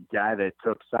the guy that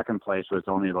took second place was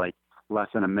only like less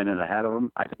than a minute ahead of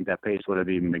him, I think that pace would have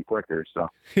even been quicker. So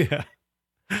yeah.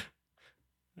 All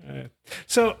right.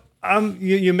 So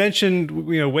you mentioned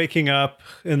waking up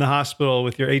in the hospital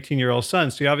with your 18-year-old son.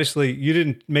 So obviously you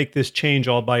didn't make this change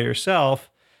all by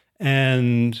yourself,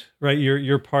 and right,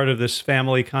 you're part of this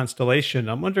family constellation.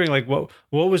 I'm wondering, like, what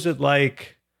was it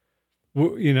like?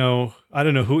 I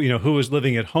don't know who was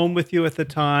living at home with you at the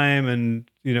time, and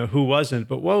who wasn't,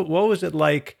 but what was it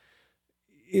like,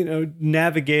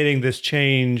 navigating this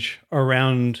change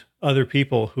around other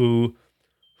people who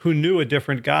knew a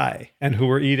different guy and who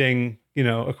were eating,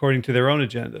 according to their own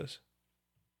agendas?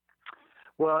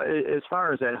 Well, as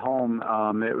far as at home,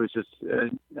 it was just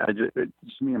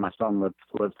me and my son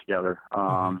lived together.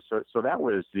 So that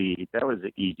was the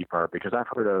easy part, because I've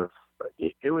heard of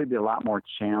it would be a lot more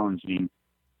challenging.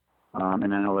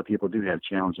 And I know that people do have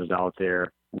challenges out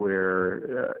there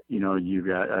where, you've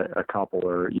got a couple,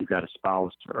 or you've got a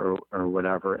spouse or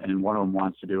whatever, and one of them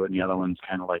wants to do it and the other one's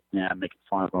kind of like, making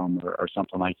fun of them or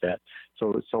something like that.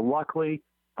 So luckily,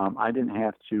 I didn't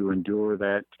have to endure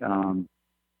that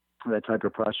type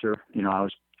of pressure.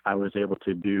 I was able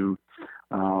to do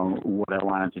what I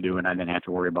wanted to do, and I didn't have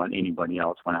to worry about anybody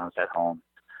else when I was at home.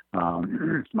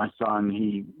 My son,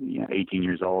 he 18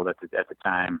 years old at the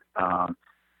time,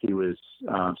 he was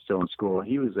still in school.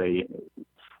 He was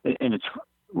and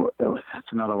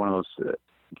that's another one of those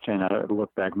kind of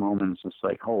look back moments. It's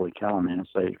like, holy cow, man! It's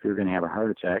like, if you're going to have a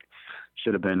heart attack,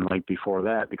 should have been like before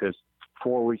that, because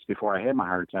 4 weeks before I had my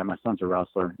heart attack, my son's a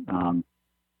wrestler,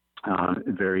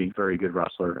 very, very good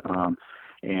wrestler,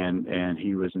 and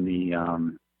he was in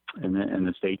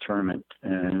the state tournament,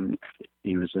 and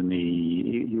he was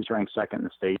ranked second in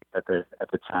the state at the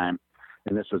time.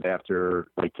 And this was after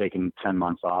like taking 10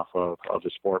 months off of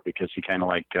the sport, because he kind of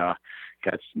like got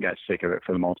sick of it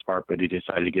for the most part, but he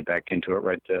decided to get back into it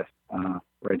right at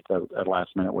the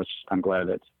last minute, which I'm glad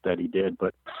that he did.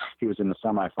 But he was in the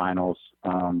semifinals,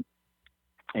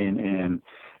 and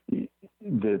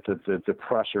the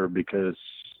pressure, because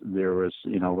there was a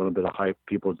little bit of hype,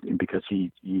 people, because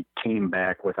he came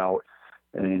back without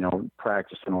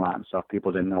practicing a lot and stuff.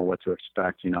 People didn't know what to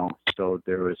expect, so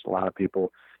there was a lot of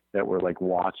people that were like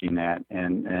watching that,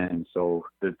 and so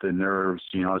the nerves,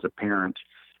 as a parent,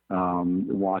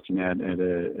 watching that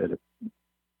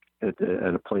at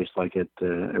a place like it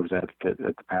was at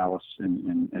the Palace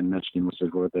in Michigan, which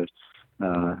is where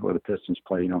the Pistons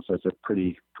play, so it's a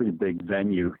pretty big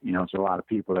venue, so a lot of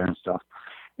people there and stuff,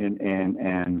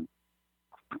 and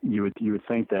you would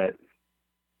think that,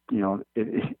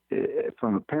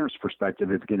 from a parent's perspective,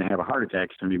 if you're going to have a heart attack,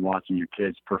 it's going to be watching your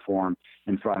kids perform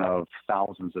in front of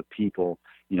thousands of people,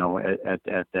 at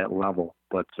that level.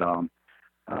 But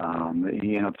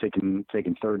he ended up taking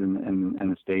third in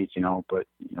the States, but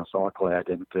so luckily it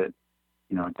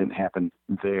didn't happen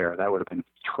there. That would have been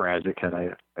tragic had I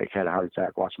had a heart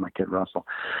attack watching my kid wrestle.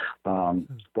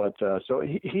 But so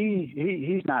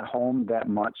he's not home that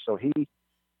much, so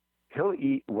he'll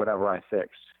eat whatever I fix.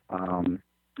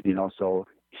 So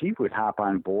he would hop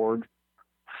on board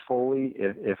fully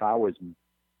if I was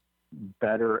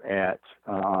better at,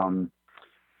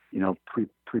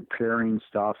 preparing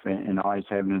stuff and always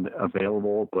having it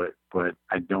available, but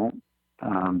I don't,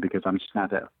 because I'm just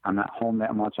I'm not home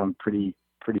that much. I'm pretty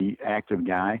active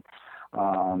guy.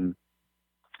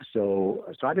 So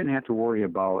I didn't have to worry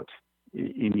about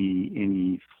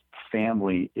any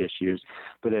family issues,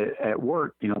 but at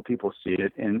work, people see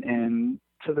it, and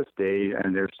to this day,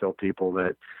 and there's still people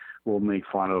that will make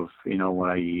fun of,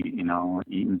 what I eat,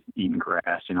 eating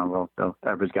grass,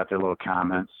 everybody's got their little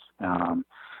comments.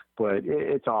 But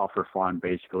it's all for fun,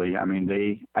 basically. I mean,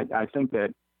 I think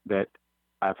that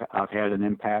I've had an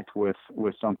impact with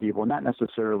some people, not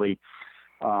necessarily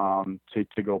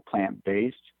to go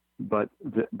plant-based, but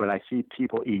I see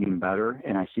people eating better,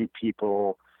 and I see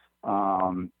people,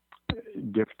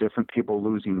 different people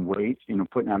losing weight,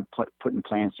 putting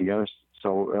plans together.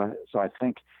 So I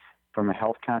think from a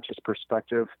health conscious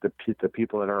perspective, the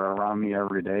people that are around me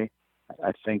every day,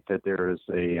 I think that there's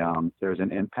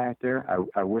an impact there.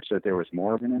 I wish that there was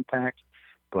more of an impact,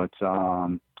 but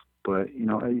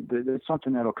it's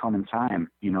something that'll come in time.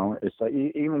 It's like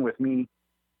even with me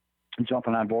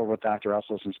jumping on board with Dr.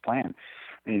 Esselstyn's plan,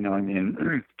 and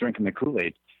drinking the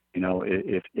Kool-Aid,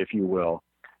 if you will.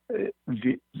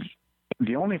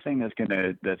 The only thing that's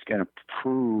gonna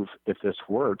prove if this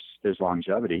works is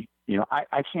longevity.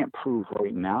 I can't prove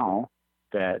right now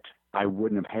that I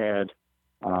wouldn't have had,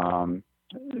 I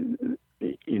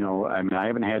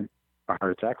haven't had a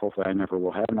heart attack. Hopefully I never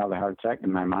will have another heart attack.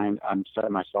 In my mind, I'm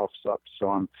setting myself up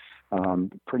so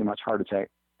I'm pretty much heart attack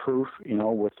proof,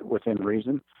 within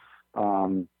reason.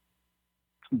 But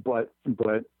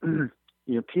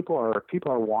people are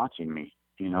watching me,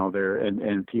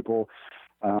 and people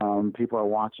are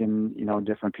watching,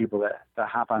 different people that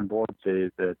hop on board the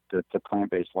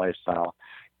plant-based lifestyle.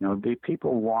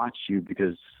 People watch you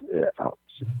because,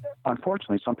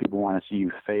 unfortunately, some people want to see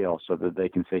you fail so that they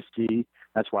can say, see,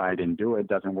 that's why I didn't do it. It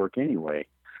doesn't work anyway.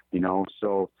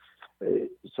 So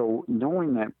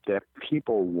knowing that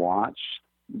people watch,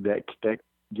 that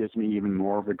gives me even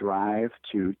more of a drive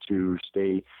to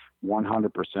stay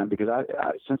 100%, because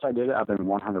since I did it, I've been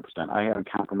 100%. I haven't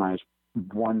compromised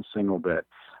one single bit,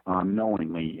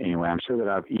 knowingly anyway. I'm sure that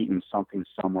I've eaten something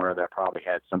somewhere that probably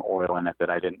had some oil in it that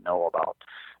I didn't know about.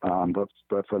 But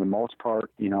for the most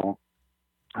part,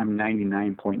 I'm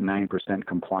 99.9%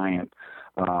 compliant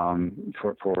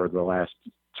for the last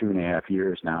 2.5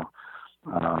 years now.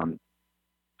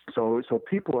 So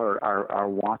people are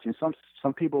watching.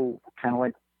 Some people kind of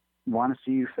like want to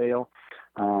see you fail,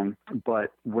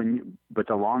 but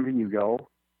the longer you go,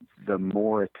 the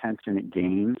more attention it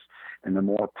gains, and the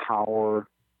more power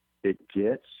it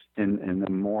gets, and the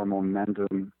more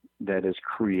momentum that is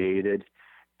created.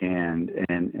 And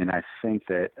I think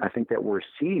that we're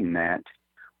seeing that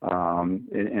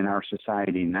in our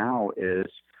society now.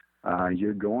 Is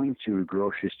you're going to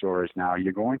grocery stores now,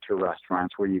 you're going to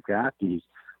restaurants where you've got these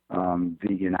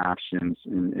vegan options,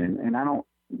 and I don't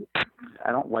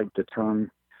like the term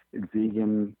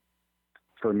vegan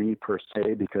for me per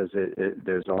se, because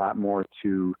there's a lot more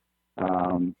to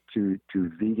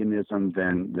veganism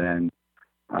than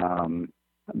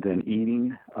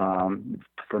eating.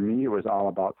 For me, it was all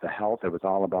about the health. It was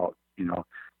all about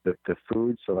the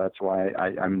food. So that's why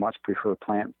I much prefer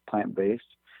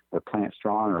plant-based, or plant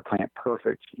strong, or plant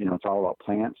perfect. It's all about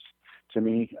plants to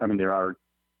me. I mean, there are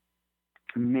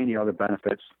many other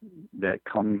benefits that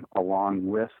come along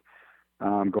with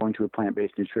going to a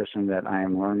plant-based nutrition that I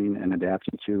am learning and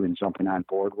adapting to and jumping on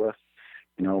board with,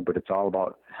 but it's all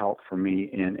about health for me.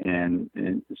 And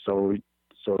so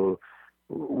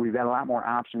we've got a lot more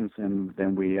options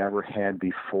than we ever had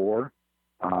before.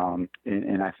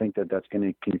 And I think that that's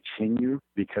going to continue,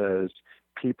 because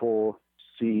people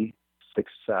see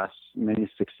success, many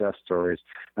success stories.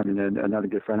 I mean, another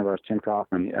good friend of ours, Tim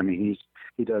Kaufman,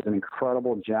 he does an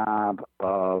incredible job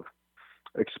of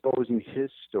exposing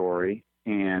his story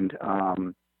and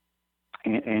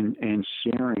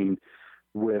sharing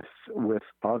with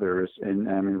others. And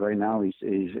I mean, right now he's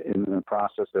in the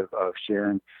process of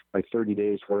sharing like 30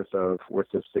 days worth of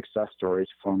success stories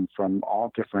from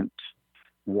all different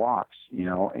walks,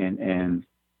 and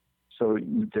so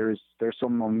there's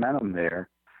some momentum there,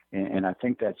 and I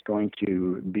think that's going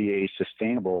to be a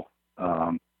sustainable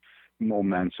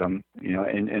momentum,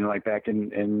 and like back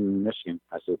in Michigan,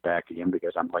 I say back again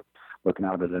because I'm like looking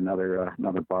out at another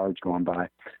barge going by.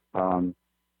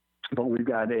 But we've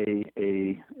got a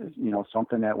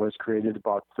something that was created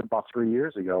about 3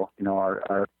 years ago.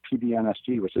 Our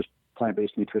PBNSG, which is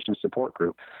Plant-Based Nutrition Support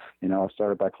Group.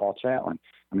 Started by Paul Chatlin.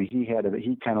 I mean, he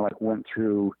kind of like went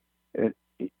through it.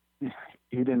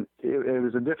 It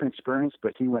was a different experience,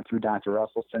 but he went through Dr.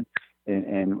 Esselstyn,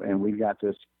 and we got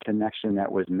this connection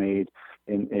that was made,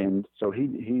 and so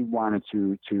he wanted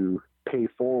to pay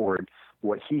forward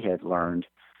what he had learned.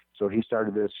 So he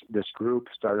started this group.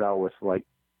 Started out with like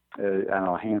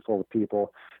a handful of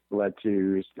people, led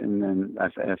to, and then I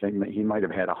think that he might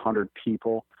have had 100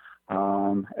 people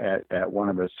at one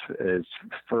of his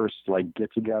first like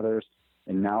get-togethers,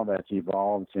 and now that's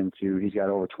evolved into, he's got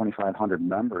over 2,500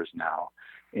 members now,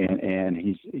 and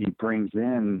he brings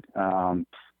in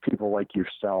people like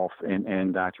yourself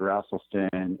and Dr.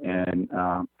 Esselstyn and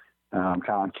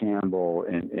Colin Campbell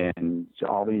and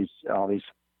all these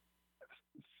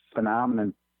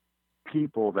phenomenal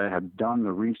people that have done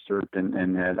the research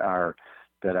and that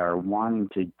are wanting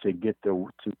to get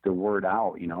the word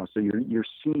out. So you're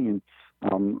seeing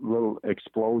little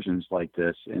explosions like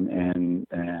this, and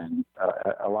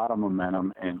a lot of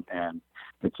momentum, and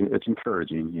it's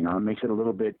encouraging. It makes it a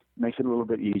little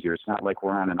bit easier. It's not like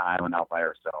we're on an island out by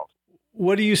ourselves.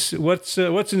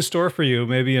 What's in store for you?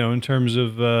 Maybe in terms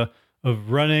of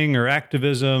running or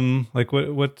activism. Like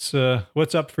what's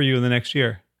up for you in the next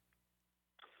year?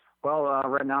 Well,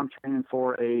 right now I'm training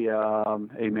for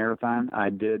a marathon.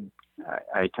 I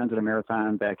attended a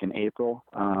marathon back in April,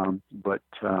 but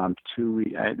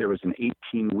there was an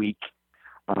 18-week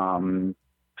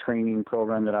training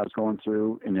program that I was going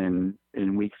through, and then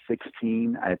in week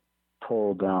 16 I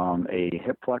pulled a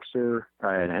hip flexor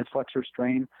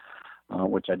strain,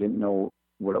 which I didn't know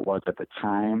what it was at the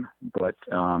time, but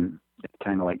it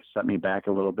kind of like set me back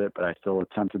a little bit. But I still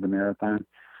attempted the marathon.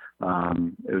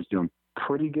 It was doing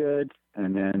pretty good,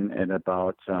 and then at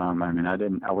about I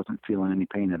wasn't feeling any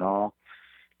pain at all,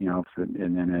 and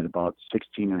then at about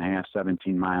 16 and a half,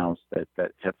 17 miles,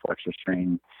 that hip flexor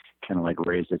strain kind of like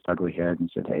raised its ugly head and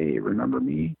said, "Hey, remember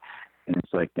me?" And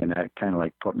it's like, then that kind of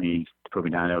like put me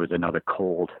down. It was another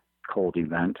cold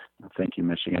event. Thank you,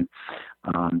 Michigan.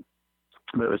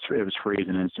 But it was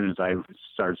freezing, and as soon as I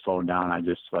started slowing down, I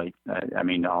just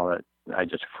I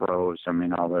just froze.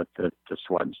 All the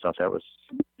sweat and stuff that was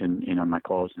in my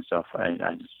clothes and stuff,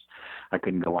 I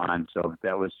couldn't go on. So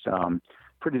that was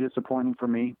pretty disappointing for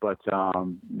me, but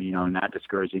not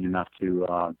discouraging enough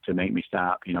to make me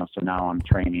stop. So now I'm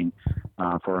training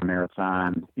for a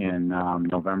marathon in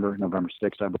November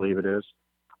 6th, I believe it is.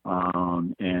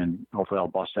 And hopefully I'll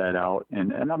bust that out,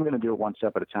 and I'm going to do it one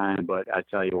step at a time. But I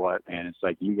tell you what, man, it's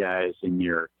like you guys in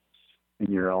your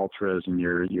ultras and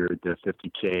your the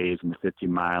 50Ks and the 50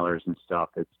 milers and stuff.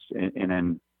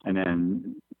 And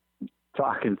then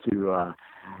talking to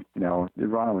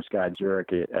running with Scott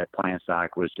Jurek at Plantstock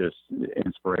was just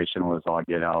inspirational as all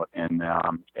get out, and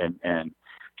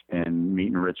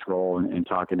meeting Rich Roll and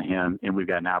talking to him, and we've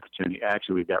got an opportunity.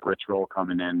 Actually, we've got Rich Roll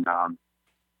coming in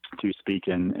to speak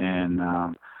in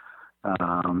the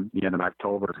end of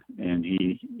October, and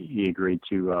he agreed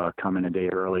to come in a day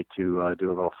early to do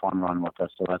a little fun run with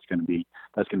us. So that's going to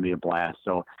be a blast.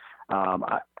 So I'm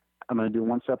going to do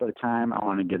one step at a time. I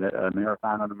want to get a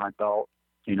marathon under my belt,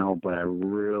 but I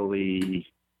really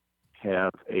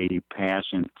have a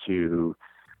passion to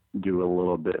do a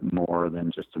little bit more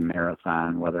than just a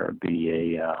marathon, whether it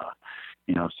be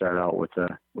start out with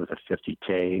a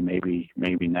 50K,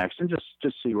 maybe next, and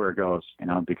just see where it goes,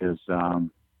 because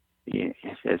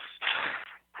it's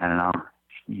I don't know,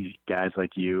 guys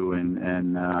like you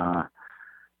and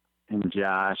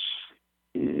Josh,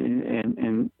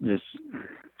 and just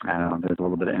I don't know, there's a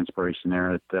little bit of inspiration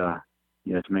there to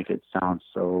make it sound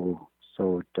so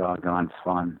doggone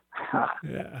fun.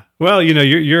 Yeah. Well,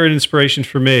 you're an inspiration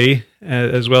for me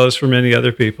as well as for many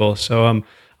other people. So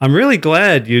I'm really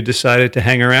glad you decided to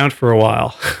hang around for a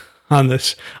while on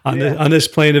this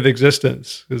plane of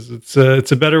existence, because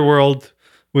it's a better world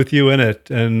with you in it,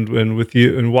 and with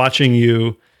you and watching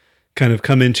you kind of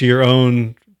come into your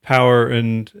own power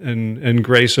and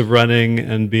grace of running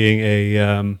and being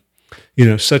a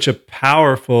such a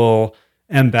powerful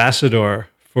ambassador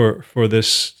for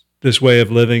this way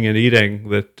of living and eating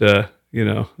that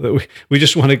we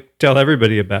just want to tell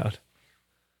everybody about.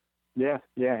 Yeah.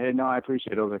 Hey, no, I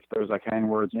appreciate those kind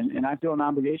words, and I feel an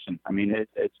obligation. I mean,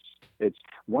 it's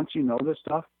once you know this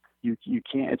stuff, you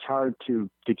can't. It's hard to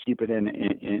keep it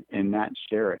in and not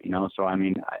share it. So I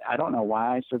mean, I don't know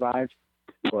why I survived,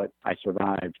 but I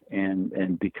survived,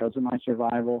 and because of my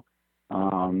survival,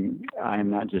 I'm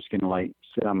not just going to like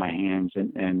sit on my hands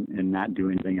and not do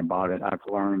anything about it. I've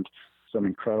learned some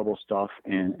incredible stuff,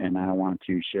 and I want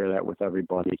to share that with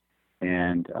everybody.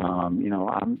 And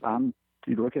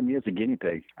you look at me as a guinea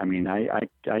pig. I mean, I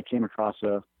came across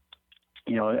a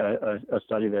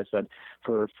study that said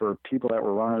for people that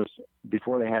were runners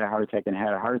before they had a heart attack and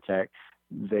had a heart attack,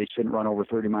 they shouldn't run over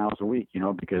 30 miles a week,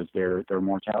 because their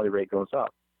mortality rate goes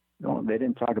up. They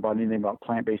didn't talk about anything about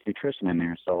plant-based nutrition in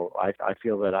there. So I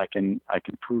feel that I can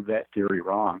prove that theory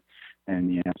wrong.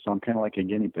 And, so I'm kind of like a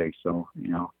guinea pig. So,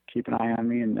 keep an eye on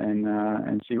me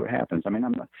and see what happens. I mean,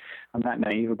 I'm not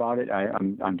naive about it.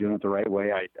 I'm doing it the right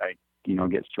way. I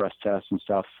get stress tests and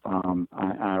stuff on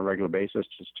a regular basis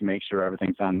just to make sure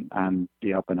everything's on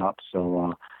the up and up.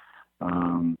 So,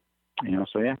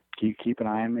 so yeah, keep an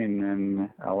eye on me, and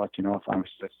I'll let you know if I'm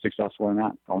successful or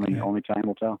not. Only time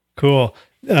will tell. Cool.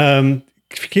 In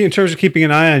terms of keeping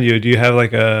an eye on you, do you have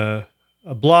like a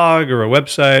blog or a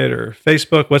website or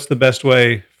Facebook? What's the best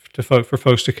way for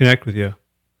folks to connect with you?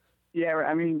 Yeah,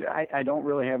 I mean, I don't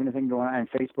really have anything going on.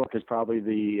 Facebook is probably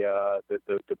the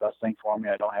best thing for me.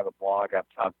 I don't have a blog.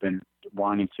 I've been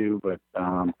wanting to, but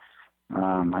I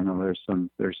know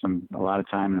there's a lot of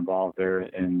time involved there,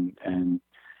 and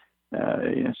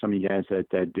some of you guys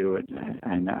that do it.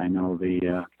 I know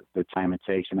the time it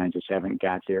takes, and I just haven't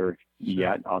got there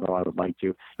yet. Although I would like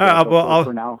to.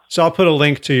 For now. So I'll put a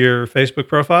link to your Facebook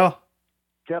profile.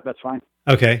 Yep, that's fine.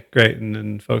 Okay, great. And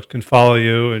then folks can follow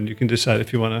you, and you can decide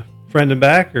if you want to friend them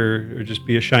back or just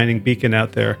be a shining beacon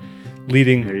out there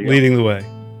leading the way.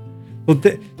 Well,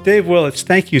 Dave Willits,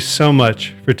 thank you so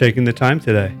much for taking the time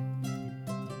today.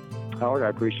 Howard, I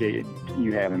appreciate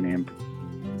you having me.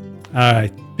 All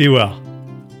right, be well.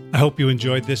 I hope you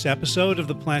enjoyed this episode of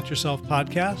the Plant Yourself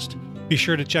podcast. Be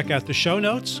sure to check out the show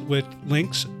notes with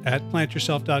links at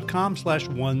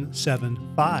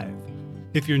plantyourself.com/175.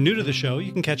 If you're new to the show,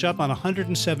 you can catch up on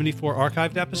 174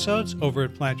 archived episodes over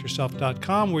at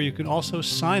plantyourself.com, where you can also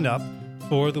sign up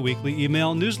for the weekly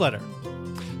email newsletter.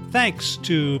 Thanks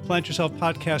to Plant Yourself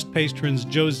podcast patrons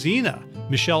Josina,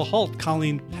 Michelle Holt,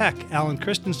 Colleen Peck, Alan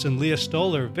Christensen, Leah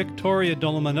Stoller, Victoria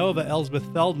Dolomanova, Elsbeth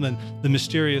Feldman, the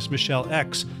mysterious Michelle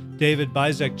X, David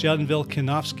Bizek, Jenville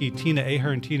Kinofsky, Tina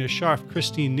Ahern, Tina Scharf,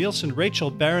 Christine Nielsen, Rachel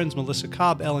Behrens, Melissa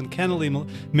Cobb, Ellen Kennelly,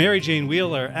 Mary Jane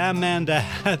Wheeler, Amanda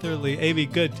Hatherley, Amy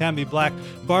Good, Tammy Black,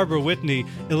 Barbara Whitney,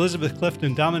 Elizabeth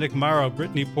Clifton, Dominic Morrow,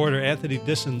 Brittany Porter, Anthony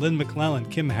Disson, Lynn McClellan,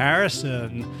 Kim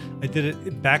Harrison. I did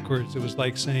it backwards. It was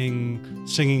like singing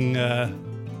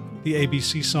the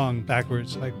ABC song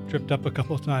backwards. I tripped up a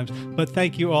couple of times. But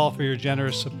thank you all for your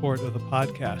generous support of the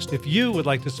podcast. If you would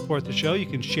like to support the show, you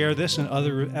can share this and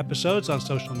other episodes on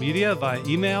social media, via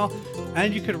email,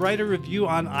 and you could write a review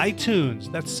on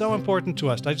iTunes. That's so important to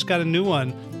us. I just got a new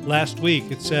one last week.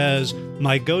 It says,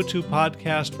 my go-to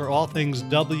podcast for all things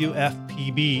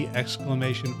WFPB,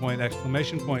 exclamation point. And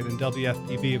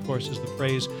WFPB, of course, is the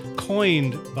phrase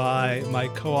coined by my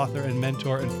co-author and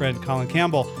mentor and friend, Colin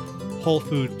Campbell, whole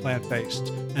food,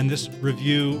 plant-based. And this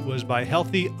review was by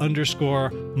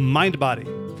Healthy_Mindbody.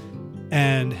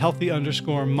 And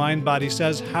Healthy_Mindbody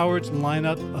says, Howard's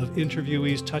lineup of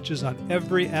interviewees touches on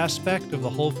every aspect of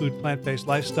the whole food, plant-based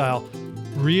lifestyle,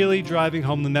 really driving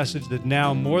home the message that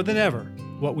now more than ever,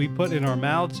 what we put in our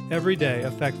mouths every day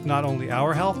affects not only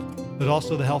our health, but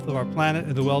also the health of our planet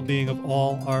and the well-being of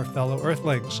all our fellow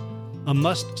earthlings. A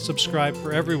must subscribe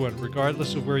for everyone,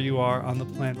 regardless of where you are on the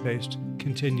plant-based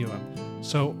continuum.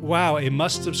 So, wow, a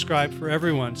must subscribe for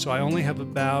everyone. So I only have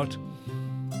about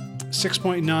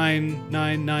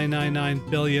 6.99999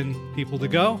 billion people to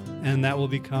go, and that will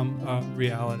become a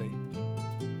reality.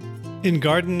 In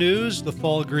garden news, the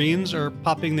fall greens are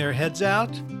popping their heads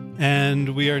out,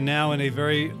 and we are now in a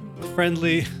very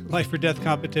friendly life or death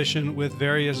competition with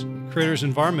various critters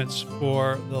and varmints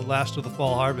for the last of the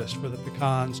fall harvest, for the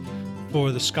pecans,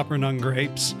 for the scuppernong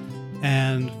grapes,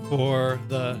 and for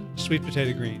the sweet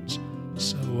potato greens.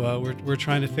 So we're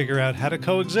trying to figure out how to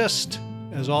coexist,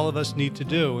 as all of us need to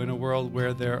do, in a world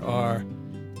where there are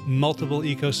multiple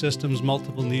ecosystems,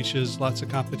 multiple niches, lots of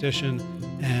competition,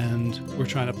 and we're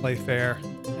trying to play fair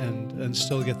and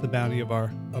still get the bounty of our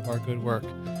good work.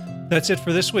 That's it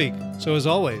for this week. So as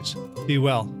always, be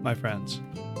well, my friends.